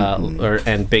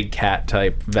and big cat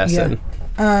type Vesson.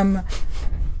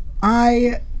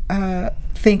 I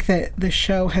think that the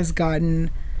show has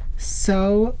gotten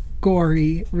so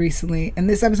gory recently, and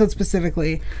this episode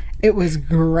specifically, it was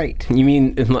great. You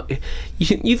mean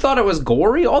you thought it was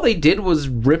gory? All they did was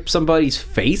rip somebody's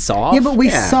face off. Yeah, but we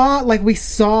Yeah.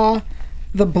 saw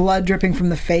the blood dripping from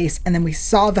the face, and then we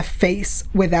saw the face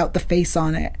without the face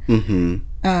on it.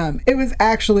 It was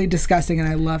actually disgusting, and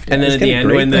I loved it. and then at the kinda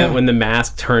end, great, when the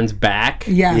mask turns back,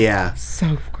 Yeah.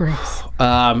 so gross.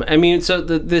 I mean, so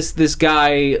this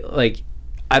guy, like,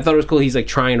 I thought it was cool. He's like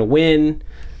trying to win,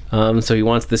 so he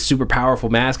wants this super powerful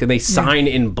mask, and they sign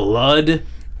in blood.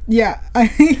 Yeah,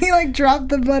 he like dropped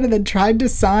the blood and then tried to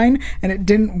sign, and it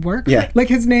didn't work. Yeah. Like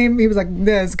his name, he was like,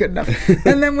 "That's good enough."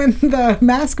 And then when the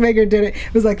mask maker did it,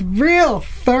 it was like real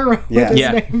thorough with his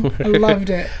Yeah. name. I loved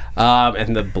it.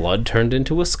 And the blood turned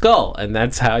into a skull, and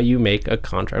that's how you make a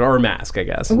contract or a mask, I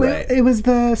guess. Well, it was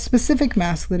the specific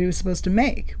mask that he was supposed to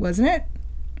make, wasn't it?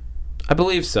 I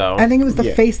believe so. I think it was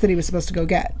the face that he was supposed to go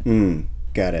get,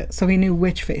 Got it. so he knew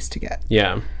which face to get.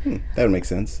 Yeah. That would make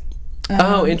sense.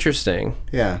 Oh, interesting.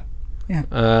 Yeah.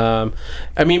 I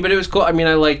mean, but it was cool. I mean,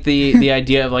 I like the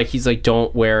idea of like he's like,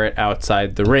 don't wear it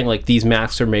outside the ring. Like these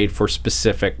masks are made for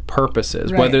specific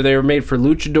purposes, Right. whether they were made for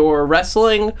luchador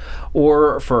wrestling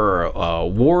or for a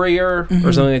warrior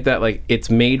or something like that. Like it's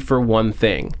made for one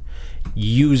thing.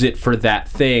 Use it for that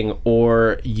thing,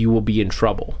 or you will be in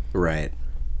trouble. Right.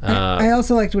 I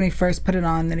also liked when he first put it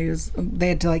on that they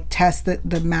had to like test that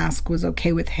the mask was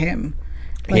okay with him.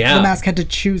 Like Yeah. the mask had to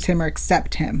choose him or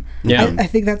accept him. Yeah. I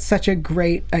think that's such a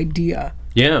great idea.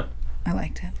 Yeah. I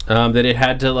liked it. That it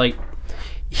had to like,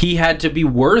 he had to be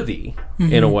worthy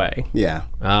in a way. Yeah.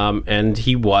 And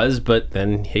he was, but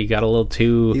then he got a little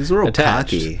too He's a little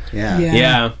attached. cocky. Yeah.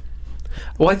 Yeah.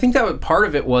 Well, I think that part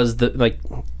of it was the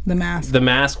The mask.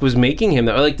 mask was making him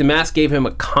that. Like the mask gave him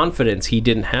a confidence he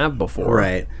didn't have before.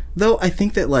 Right. Though I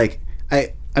think that like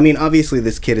I mean, obviously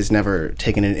this kid has never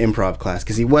taken an improv class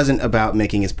because he wasn't about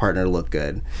making his partner look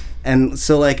good. And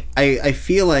so like I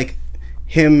feel like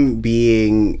him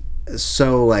being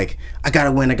so like I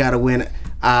gotta win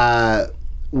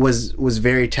was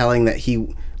very telling that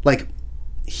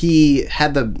he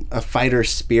had a fighter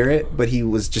spirit, but he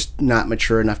was just not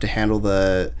mature enough to handle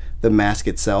the mask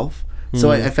itself. So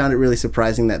I found it really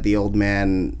surprising that the old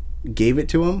man gave it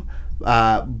to him.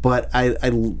 But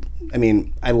I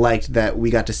mean, I liked that we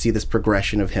got to see this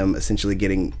progression of him essentially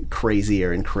getting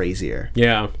crazier and crazier.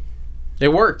 Yeah. It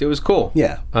worked. It was cool.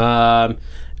 Yeah.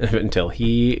 Until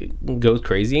he goes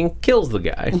crazy and kills the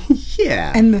guy.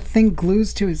 Yeah. And the thing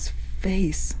glues to his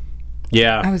face.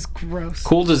 Yeah. That was gross.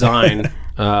 Cool design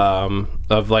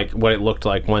of like what it looked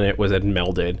like when it had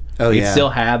melded. Oh, It yeah. still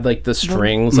had like the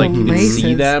strings, like you could see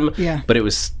laces. them, Yeah. but it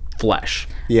was flesh.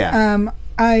 yeah.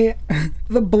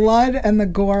 The blood and the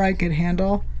gore I could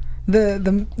handle.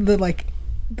 The like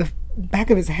the back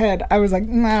of his head, I was like, I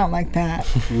don't like that.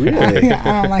 Really? Yeah,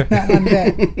 I don't like that one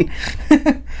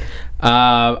bit.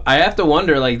 I have to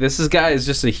wonder, like, this guy is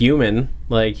just a human.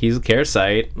 Like, he's a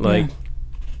Carasite. Like,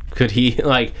 could he,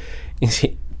 like,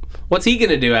 what's he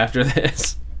gonna do after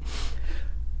this?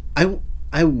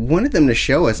 I wanted them to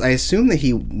show us. I assume that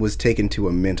he was taken to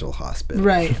a mental hospital.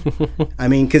 Right. I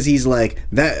mean, because he's like,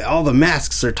 that all the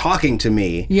masks are talking to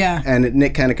me. Yeah. And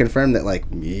Nick kind of confirmed that, like,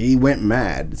 he went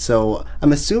mad. So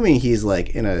I'm assuming he's,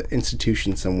 like, in an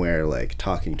institution somewhere, like,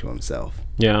 talking to himself.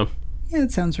 Yeah. Yeah,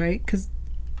 that sounds right. Because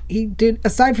he did,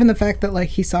 aside from the fact that like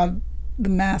he saw the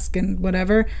mask and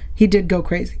whatever, he did go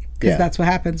crazy. Because Yeah. that's what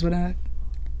happens when a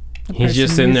He's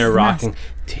just person in there uses a mask. rocking.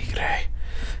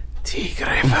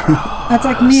 Tigre feroz. That's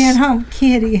like me at home,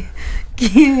 kitty.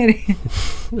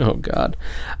 Oh God.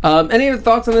 Any other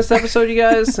thoughts on this episode, you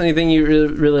guys? Anything you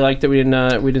really liked that we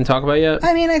didn't talk about yet?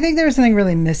 I mean, I think there was something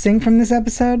really missing from this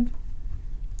episode.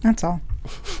 That's all.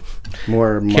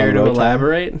 More Care to Monroe time.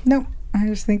 elaborate? Nope. I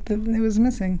just think that it was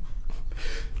missing.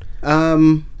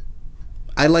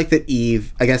 I like that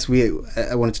Eve. I guess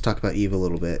I wanted to talk about Eve a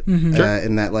little bit,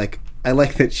 in that like I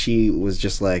like that she was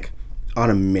just like on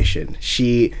a mission.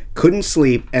 She couldn't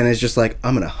sleep and is just like,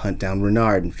 I'm gonna hunt down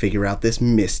Renard and figure out this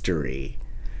mystery.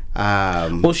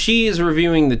 Well, she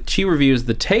reviews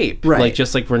the tape, Right. like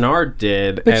just like Renard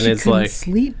did, But and she it's couldn't like,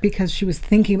 sleep because she was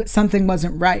thinking that something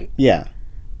wasn't right. Yeah.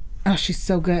 Oh, she's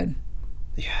so good.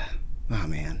 Yeah. Oh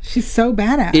man. She's so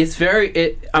badass.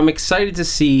 it's I'm excited to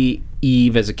see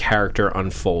Eve as a character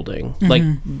unfolding, like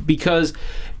because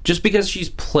she's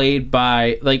played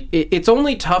by like it's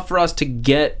only tough for us to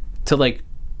get to like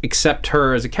accept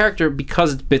her as a character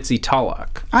because it's Bitsy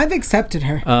Talak. I've accepted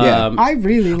her. Yeah. I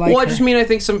really like Well, I her. just mean I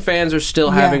think some fans are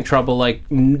still having trouble like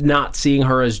not seeing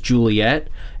her as Juliet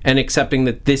and accepting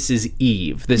that this is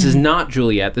Eve. This is not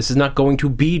Juliet. This is not going to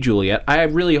be Juliet. I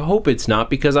really hope it's not,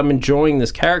 because I'm enjoying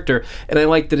this character and I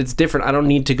like that it's different. I don't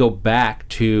need to go back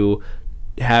to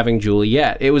having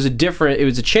Juliet. It was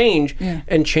a change,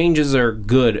 and changes are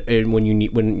good and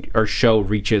when our show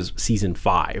reaches season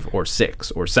 5 or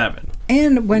 6 or 7.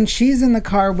 And when she's in the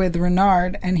car with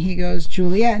Renard and he goes,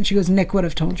 Juliet, and she goes, Nick would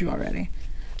have told you already.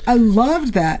 I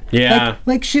loved that. Yeah.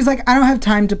 Like she's like, I don't have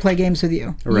time to play games with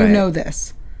you. Right. You know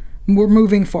this. We're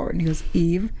moving forward. And he goes,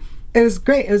 Eve. It was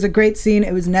great. It was a great scene.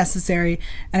 It was necessary.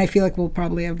 And I feel like we'll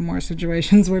probably have more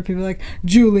situations where people are like,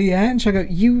 Juliet. And she'll go,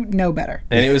 you know better.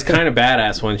 And it was kind of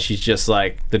badass when she's just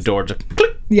like, the door just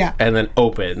click, Yeah. and then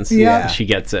opens. Yeah. And she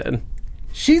gets in.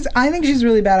 I think she's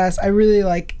really badass. I really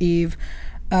like Eve.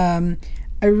 I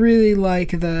really like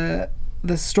the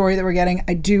story that we're getting.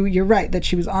 You're right, that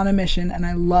she was on a mission, and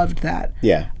I loved that.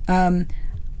 Yeah.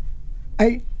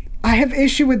 I have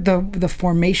issue with the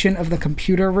formation of the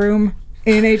computer room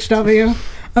in HW.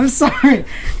 I'm sorry,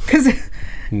 because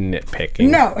Nitpicking.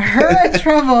 no, her and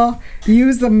Trevor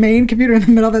use the main computer in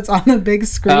the middle that's on the big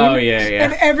screen. Oh, yeah, yeah.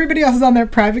 And everybody else is on their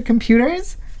private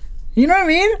computers. You know what I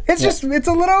mean? It's just, it's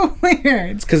a little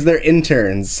weird. Because they're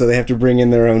interns, so they have to bring in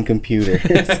their own computers.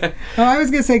 Oh, I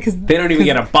was gonna say because They don't even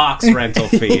get a box rental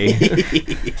fee.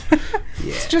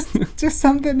 it's just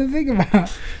something to think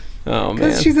about. Oh, man.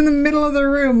 Because she's in the middle of the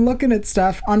room looking at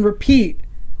stuff on repeat,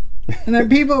 and there are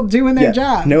people doing their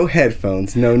job. No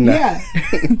headphones, no nothing.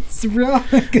 Yeah, it's real.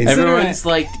 Everyone's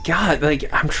like, God, like,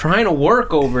 I'm trying to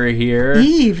work over here.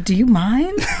 Eve, do you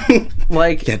mind?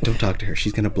 Like, Yeah, don't talk to her.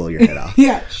 She's going to blow your head off.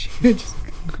 Yeah, she just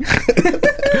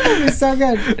it's so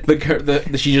good.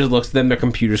 she just looks at them, their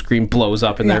computer screen blows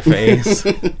up in their face.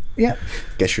 Yep.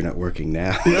 Guess you're not working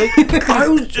now.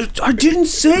 I didn't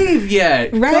save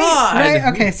yet. Right. God. Right.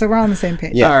 Okay, so we're on the same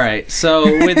page. Yeah. All right. So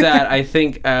with that, I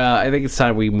think it's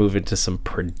time we move into some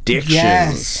predictions.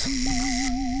 Yes.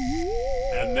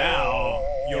 And now,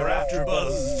 your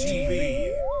AfterBuzz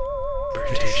TV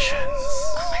Predictions.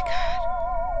 Oh my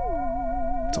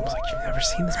God. It's almost like you've never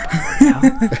seen this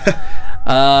before.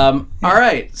 Now. All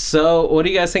right. So what are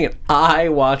you guys thinking? I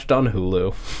watched on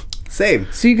Hulu. Same.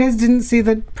 So you guys didn't see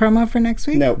the promo for next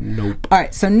week? No. Nope. All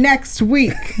right, so next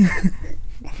week,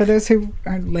 for those who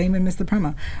are lame and missed the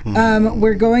promo,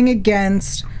 we're going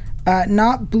against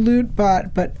not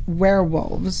Bloodbot, but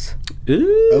werewolves.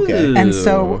 Ooh. Okay. And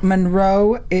so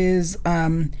Monroe is,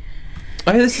 Okay,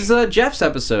 this is Jeff's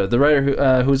episode, the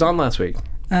writer who was on last week.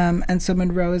 and so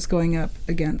Monroe is going up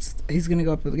against, he's going to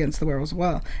go up against the werewolves as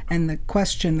well. And the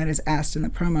question that is asked in the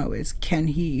promo is, can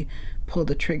he pull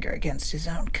the trigger against his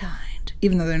own kind?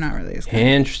 Even though they're not really his kind.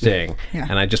 Interesting. Yeah.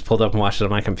 And I just pulled up and watched it on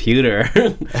my computer.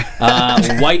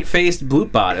 White-faced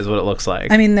Bloodbot is what it looks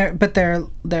like. I mean, they're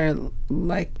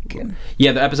like,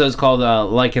 Yeah, the episode's called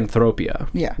Lycanthropia,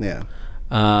 yeah, Yeah.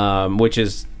 which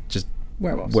is just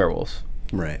werewolves. werewolves.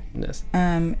 Right. Yes.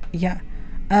 Yeah.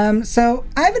 So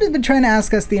Ivan has been trying to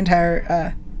ask us the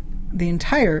entire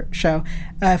show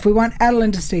if we want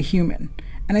Adeline to stay human,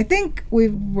 and I think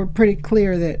we're pretty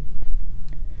clear that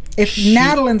if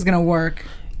Nadaline's gonna work,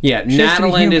 Yeah, she has to be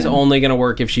Natalie is human. only going to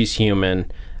work if she's human,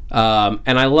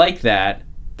 and I like that.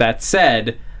 That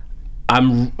said,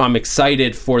 I'm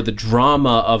excited for the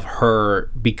drama of her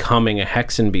becoming a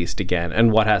Hexen Beast again,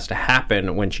 and what has to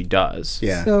happen when she does.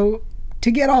 Yeah. so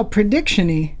to get all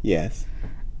prediction-y, Yes.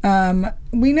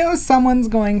 we know someone's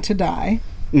going to die,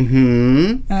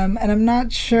 Mm-hmm. and I'm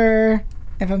not sure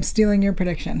if I'm stealing your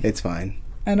prediction. It's fine.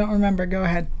 I don't remember. Go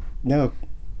ahead. No.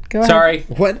 Go ahead. Sorry.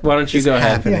 What? Why don't you is go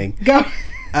ahead? happening? Go.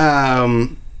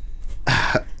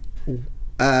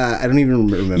 I don't even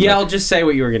remember. Yeah, I'll just say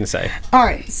what you were going to say. All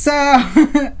right. So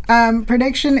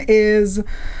prediction is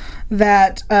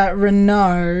that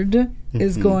Renard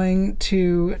is going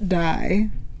to die.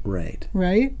 Right.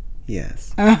 Right.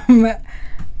 Yes.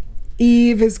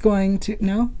 Eve is going to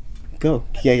no. Go.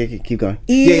 Yeah. Keep going.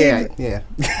 Eve. Yeah.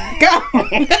 Go.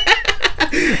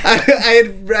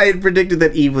 I had predicted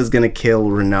that Eve was gonna kill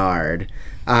Renard,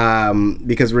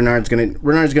 because Renard's gonna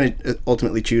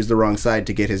ultimately choose the wrong side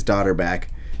to get his daughter back,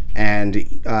 and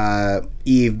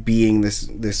Eve, being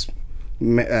this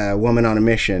woman on a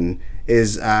mission,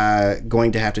 is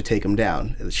going to have to take him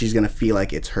down. She's gonna feel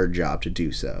like it's her job to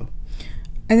do so.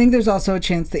 I think there's also a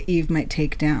chance that Eve might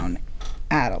take down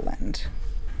Adeline,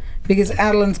 because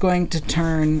Adeline's going to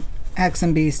turn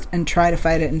Hexen Beast and try to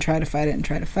fight it and try to fight it and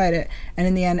try to fight it, and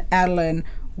in the end Adeline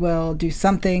will do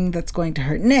something that's going to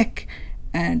hurt Nick,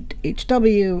 and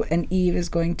HW, and Eve is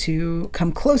going to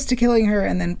come close to killing her,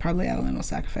 and then probably Adeline will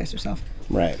sacrifice herself.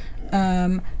 Right.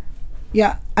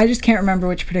 Yeah, I just can't remember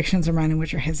which predictions are mine and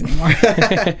which are his anymore.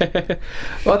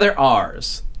 Well, they're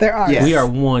ours. There are. Yes. We are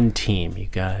one team, you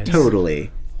guys. Totally.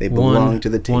 They belong to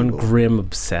the table. One grim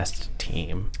obsessed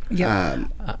team. Yeah.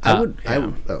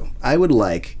 I would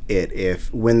like it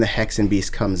if when the Hexen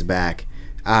Beast comes back,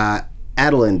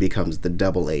 Adeline becomes the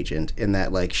double agent in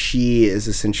that, like, she is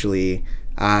essentially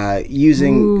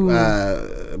using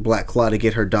Black Claw to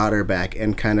get her daughter back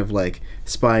and kind of like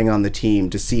spying on the team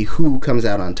to see who comes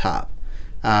out on top.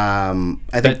 I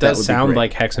think That does would be sound great.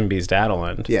 like Hexen Beast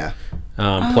Adeline. Yeah.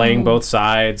 Playing both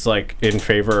sides, like, in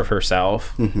favor of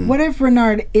herself. What if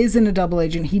Renard isn't a double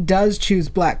agent? He does choose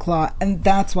Black Claw, and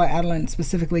that's why Adeline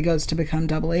specifically goes to become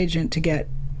double agent to get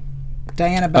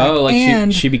Diana back. Oh, like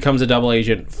and she becomes a double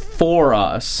agent for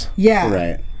us. yeah,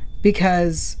 Right.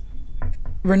 because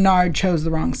Renard chose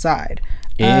the wrong side.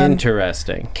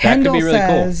 Interesting. Kendall that could be really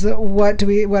says, what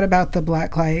about the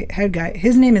Black Claw head guy?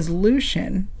 His name is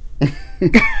Lucian.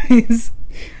 Guys,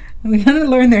 we gotta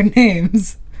learn their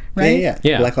names, right?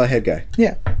 Yeah. Black Claw head guy.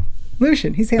 Yeah.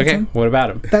 Lucian, he's cool. Okay, handsome. what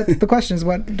about him? That's the question, is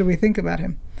what do we think about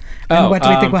him? And what do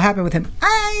we think will happen with him?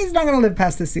 He's not gonna live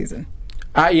past this season.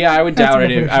 Yeah, I would That's doubt a it.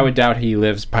 good I prediction. would doubt he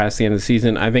lives past the end of the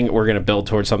season. I think we're going to build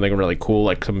towards something really cool,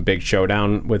 like some big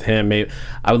showdown with him. Maybe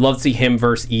I would love to see him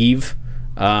versus Eve,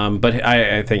 but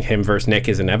I think him versus Nick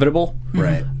is inevitable.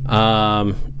 Right.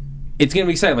 It's going to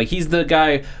be exciting. Like, he's the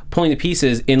guy pulling the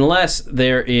pieces, unless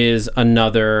there is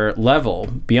another level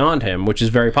beyond him, which is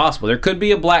very possible. There could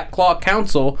be a Black Claw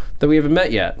Council that we haven't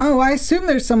met yet. Oh, I assume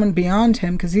there's someone beyond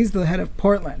him because he's the head of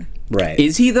Portland. Right.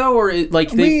 Is he though, or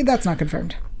That's not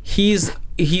confirmed. he's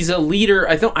a leader?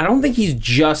 I don't think he's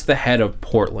just the head of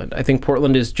Portland. I think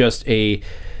Portland is just an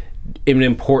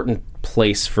important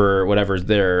place for whatever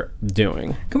they're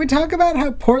doing. Can we talk about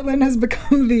how Portland has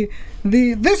become the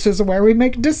this is where we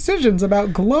make decisions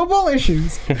about global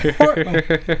issues? Portland.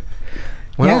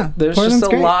 Well, Yeah, there's Portland's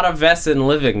just a great. lot of Vesson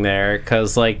living there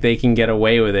because, like, they can get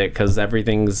away with it because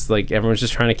everything's like everyone's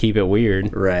just trying to keep it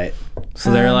weird. Right.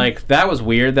 So they're like, that was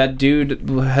weird. That dude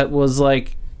was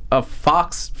like a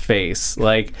fox face.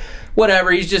 Like, whatever.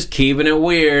 He's just keeping it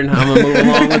weird. I'm gonna move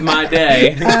along with my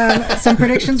day. Some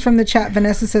predictions from the chat.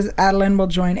 Vanessa says Adeline will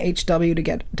join HW to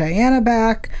get Diana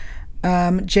back.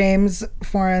 James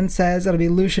Foran says it'll be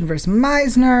Lucian versus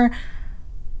Meisner.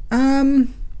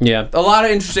 Yeah, a lot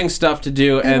of interesting stuff to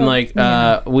do, and like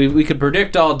we could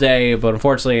predict all day, but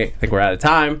unfortunately, I think we're out of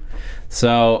time.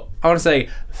 So I want to say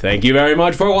thank you very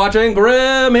much for watching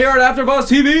Grimm here at AfterBuzz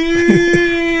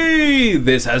TV.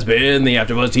 This has been the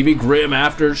AfterBuzz TV Grimm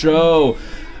After Show.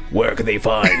 Where can they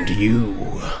find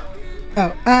you?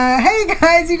 Hey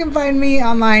guys, you can find me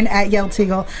online at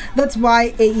YelTeagle. That's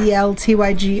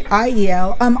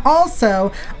YAELTYGIEL.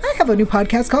 Also, I have a new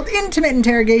podcast called Intimate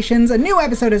Interrogations. A new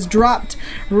episode has dropped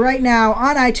right now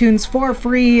on iTunes for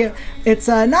free. It's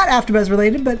not AfterBuzz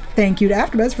related, but thank you to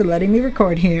AfterBuzz for letting me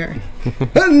record here.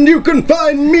 And you can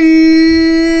find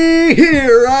me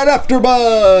here at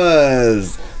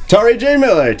AfterBuzz. Tari J.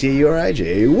 Miller,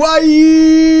 TURIJY.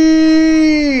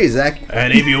 Zach.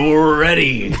 And if you're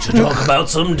ready to talk about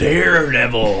some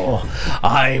Daredevil,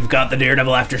 I've got the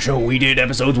Daredevil After Show. We did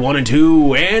episodes 1 and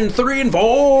 2 and 3 and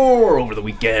 4 over the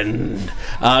weekend.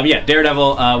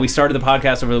 Daredevil. We started the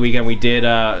podcast over the weekend. We did 2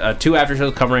 after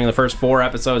shows covering the first 4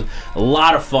 episodes. A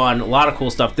lot of fun, a lot of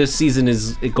cool stuff. This season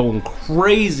is going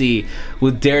crazy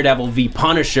with Daredevil v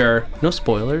Punisher. No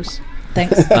spoilers.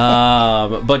 Thanks.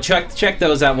 But check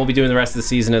those out. We'll be doing the rest of the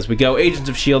season as we go. Agents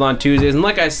of S.H.I.E.L.D. on Tuesdays. And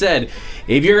like I said,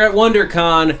 if you're at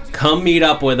WonderCon, come meet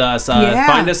up with us.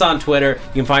 Find us on Twitter.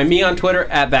 You can find me on Twitter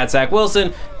at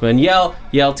 @ZachWilson. And Yell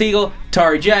Teagle,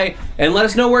 Tari J. And let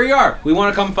us know where you are. We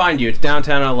want to come find you. It's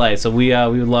downtown LA. So we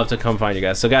would love to come find you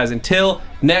guys. So guys, until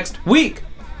next week,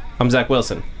 I'm Zach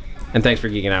Wilson. And thanks for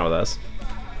geeking out with us.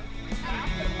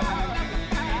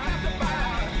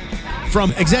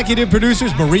 From executive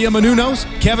producers Maria Menounos,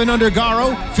 Kevin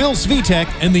Undergaro, Phil Svitek,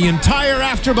 and the entire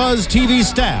AfterBuzz TV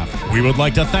staff, we would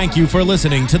like to thank you for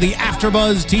listening to the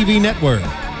AfterBuzz TV network.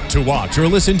 To watch or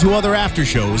listen to other after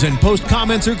shows and post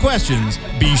comments or questions,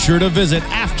 be sure to visit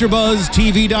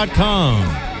AfterBuzzTV.com.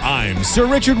 I'm Sir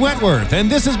Richard Wentworth, and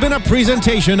this has been a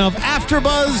presentation of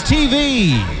AfterBuzz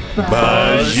TV.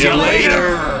 Buzz you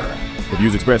later! The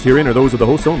views expressed herein are those of the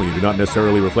hosts only and do not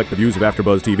necessarily reflect the views of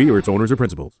AfterBuzz TV or its owners or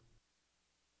principals.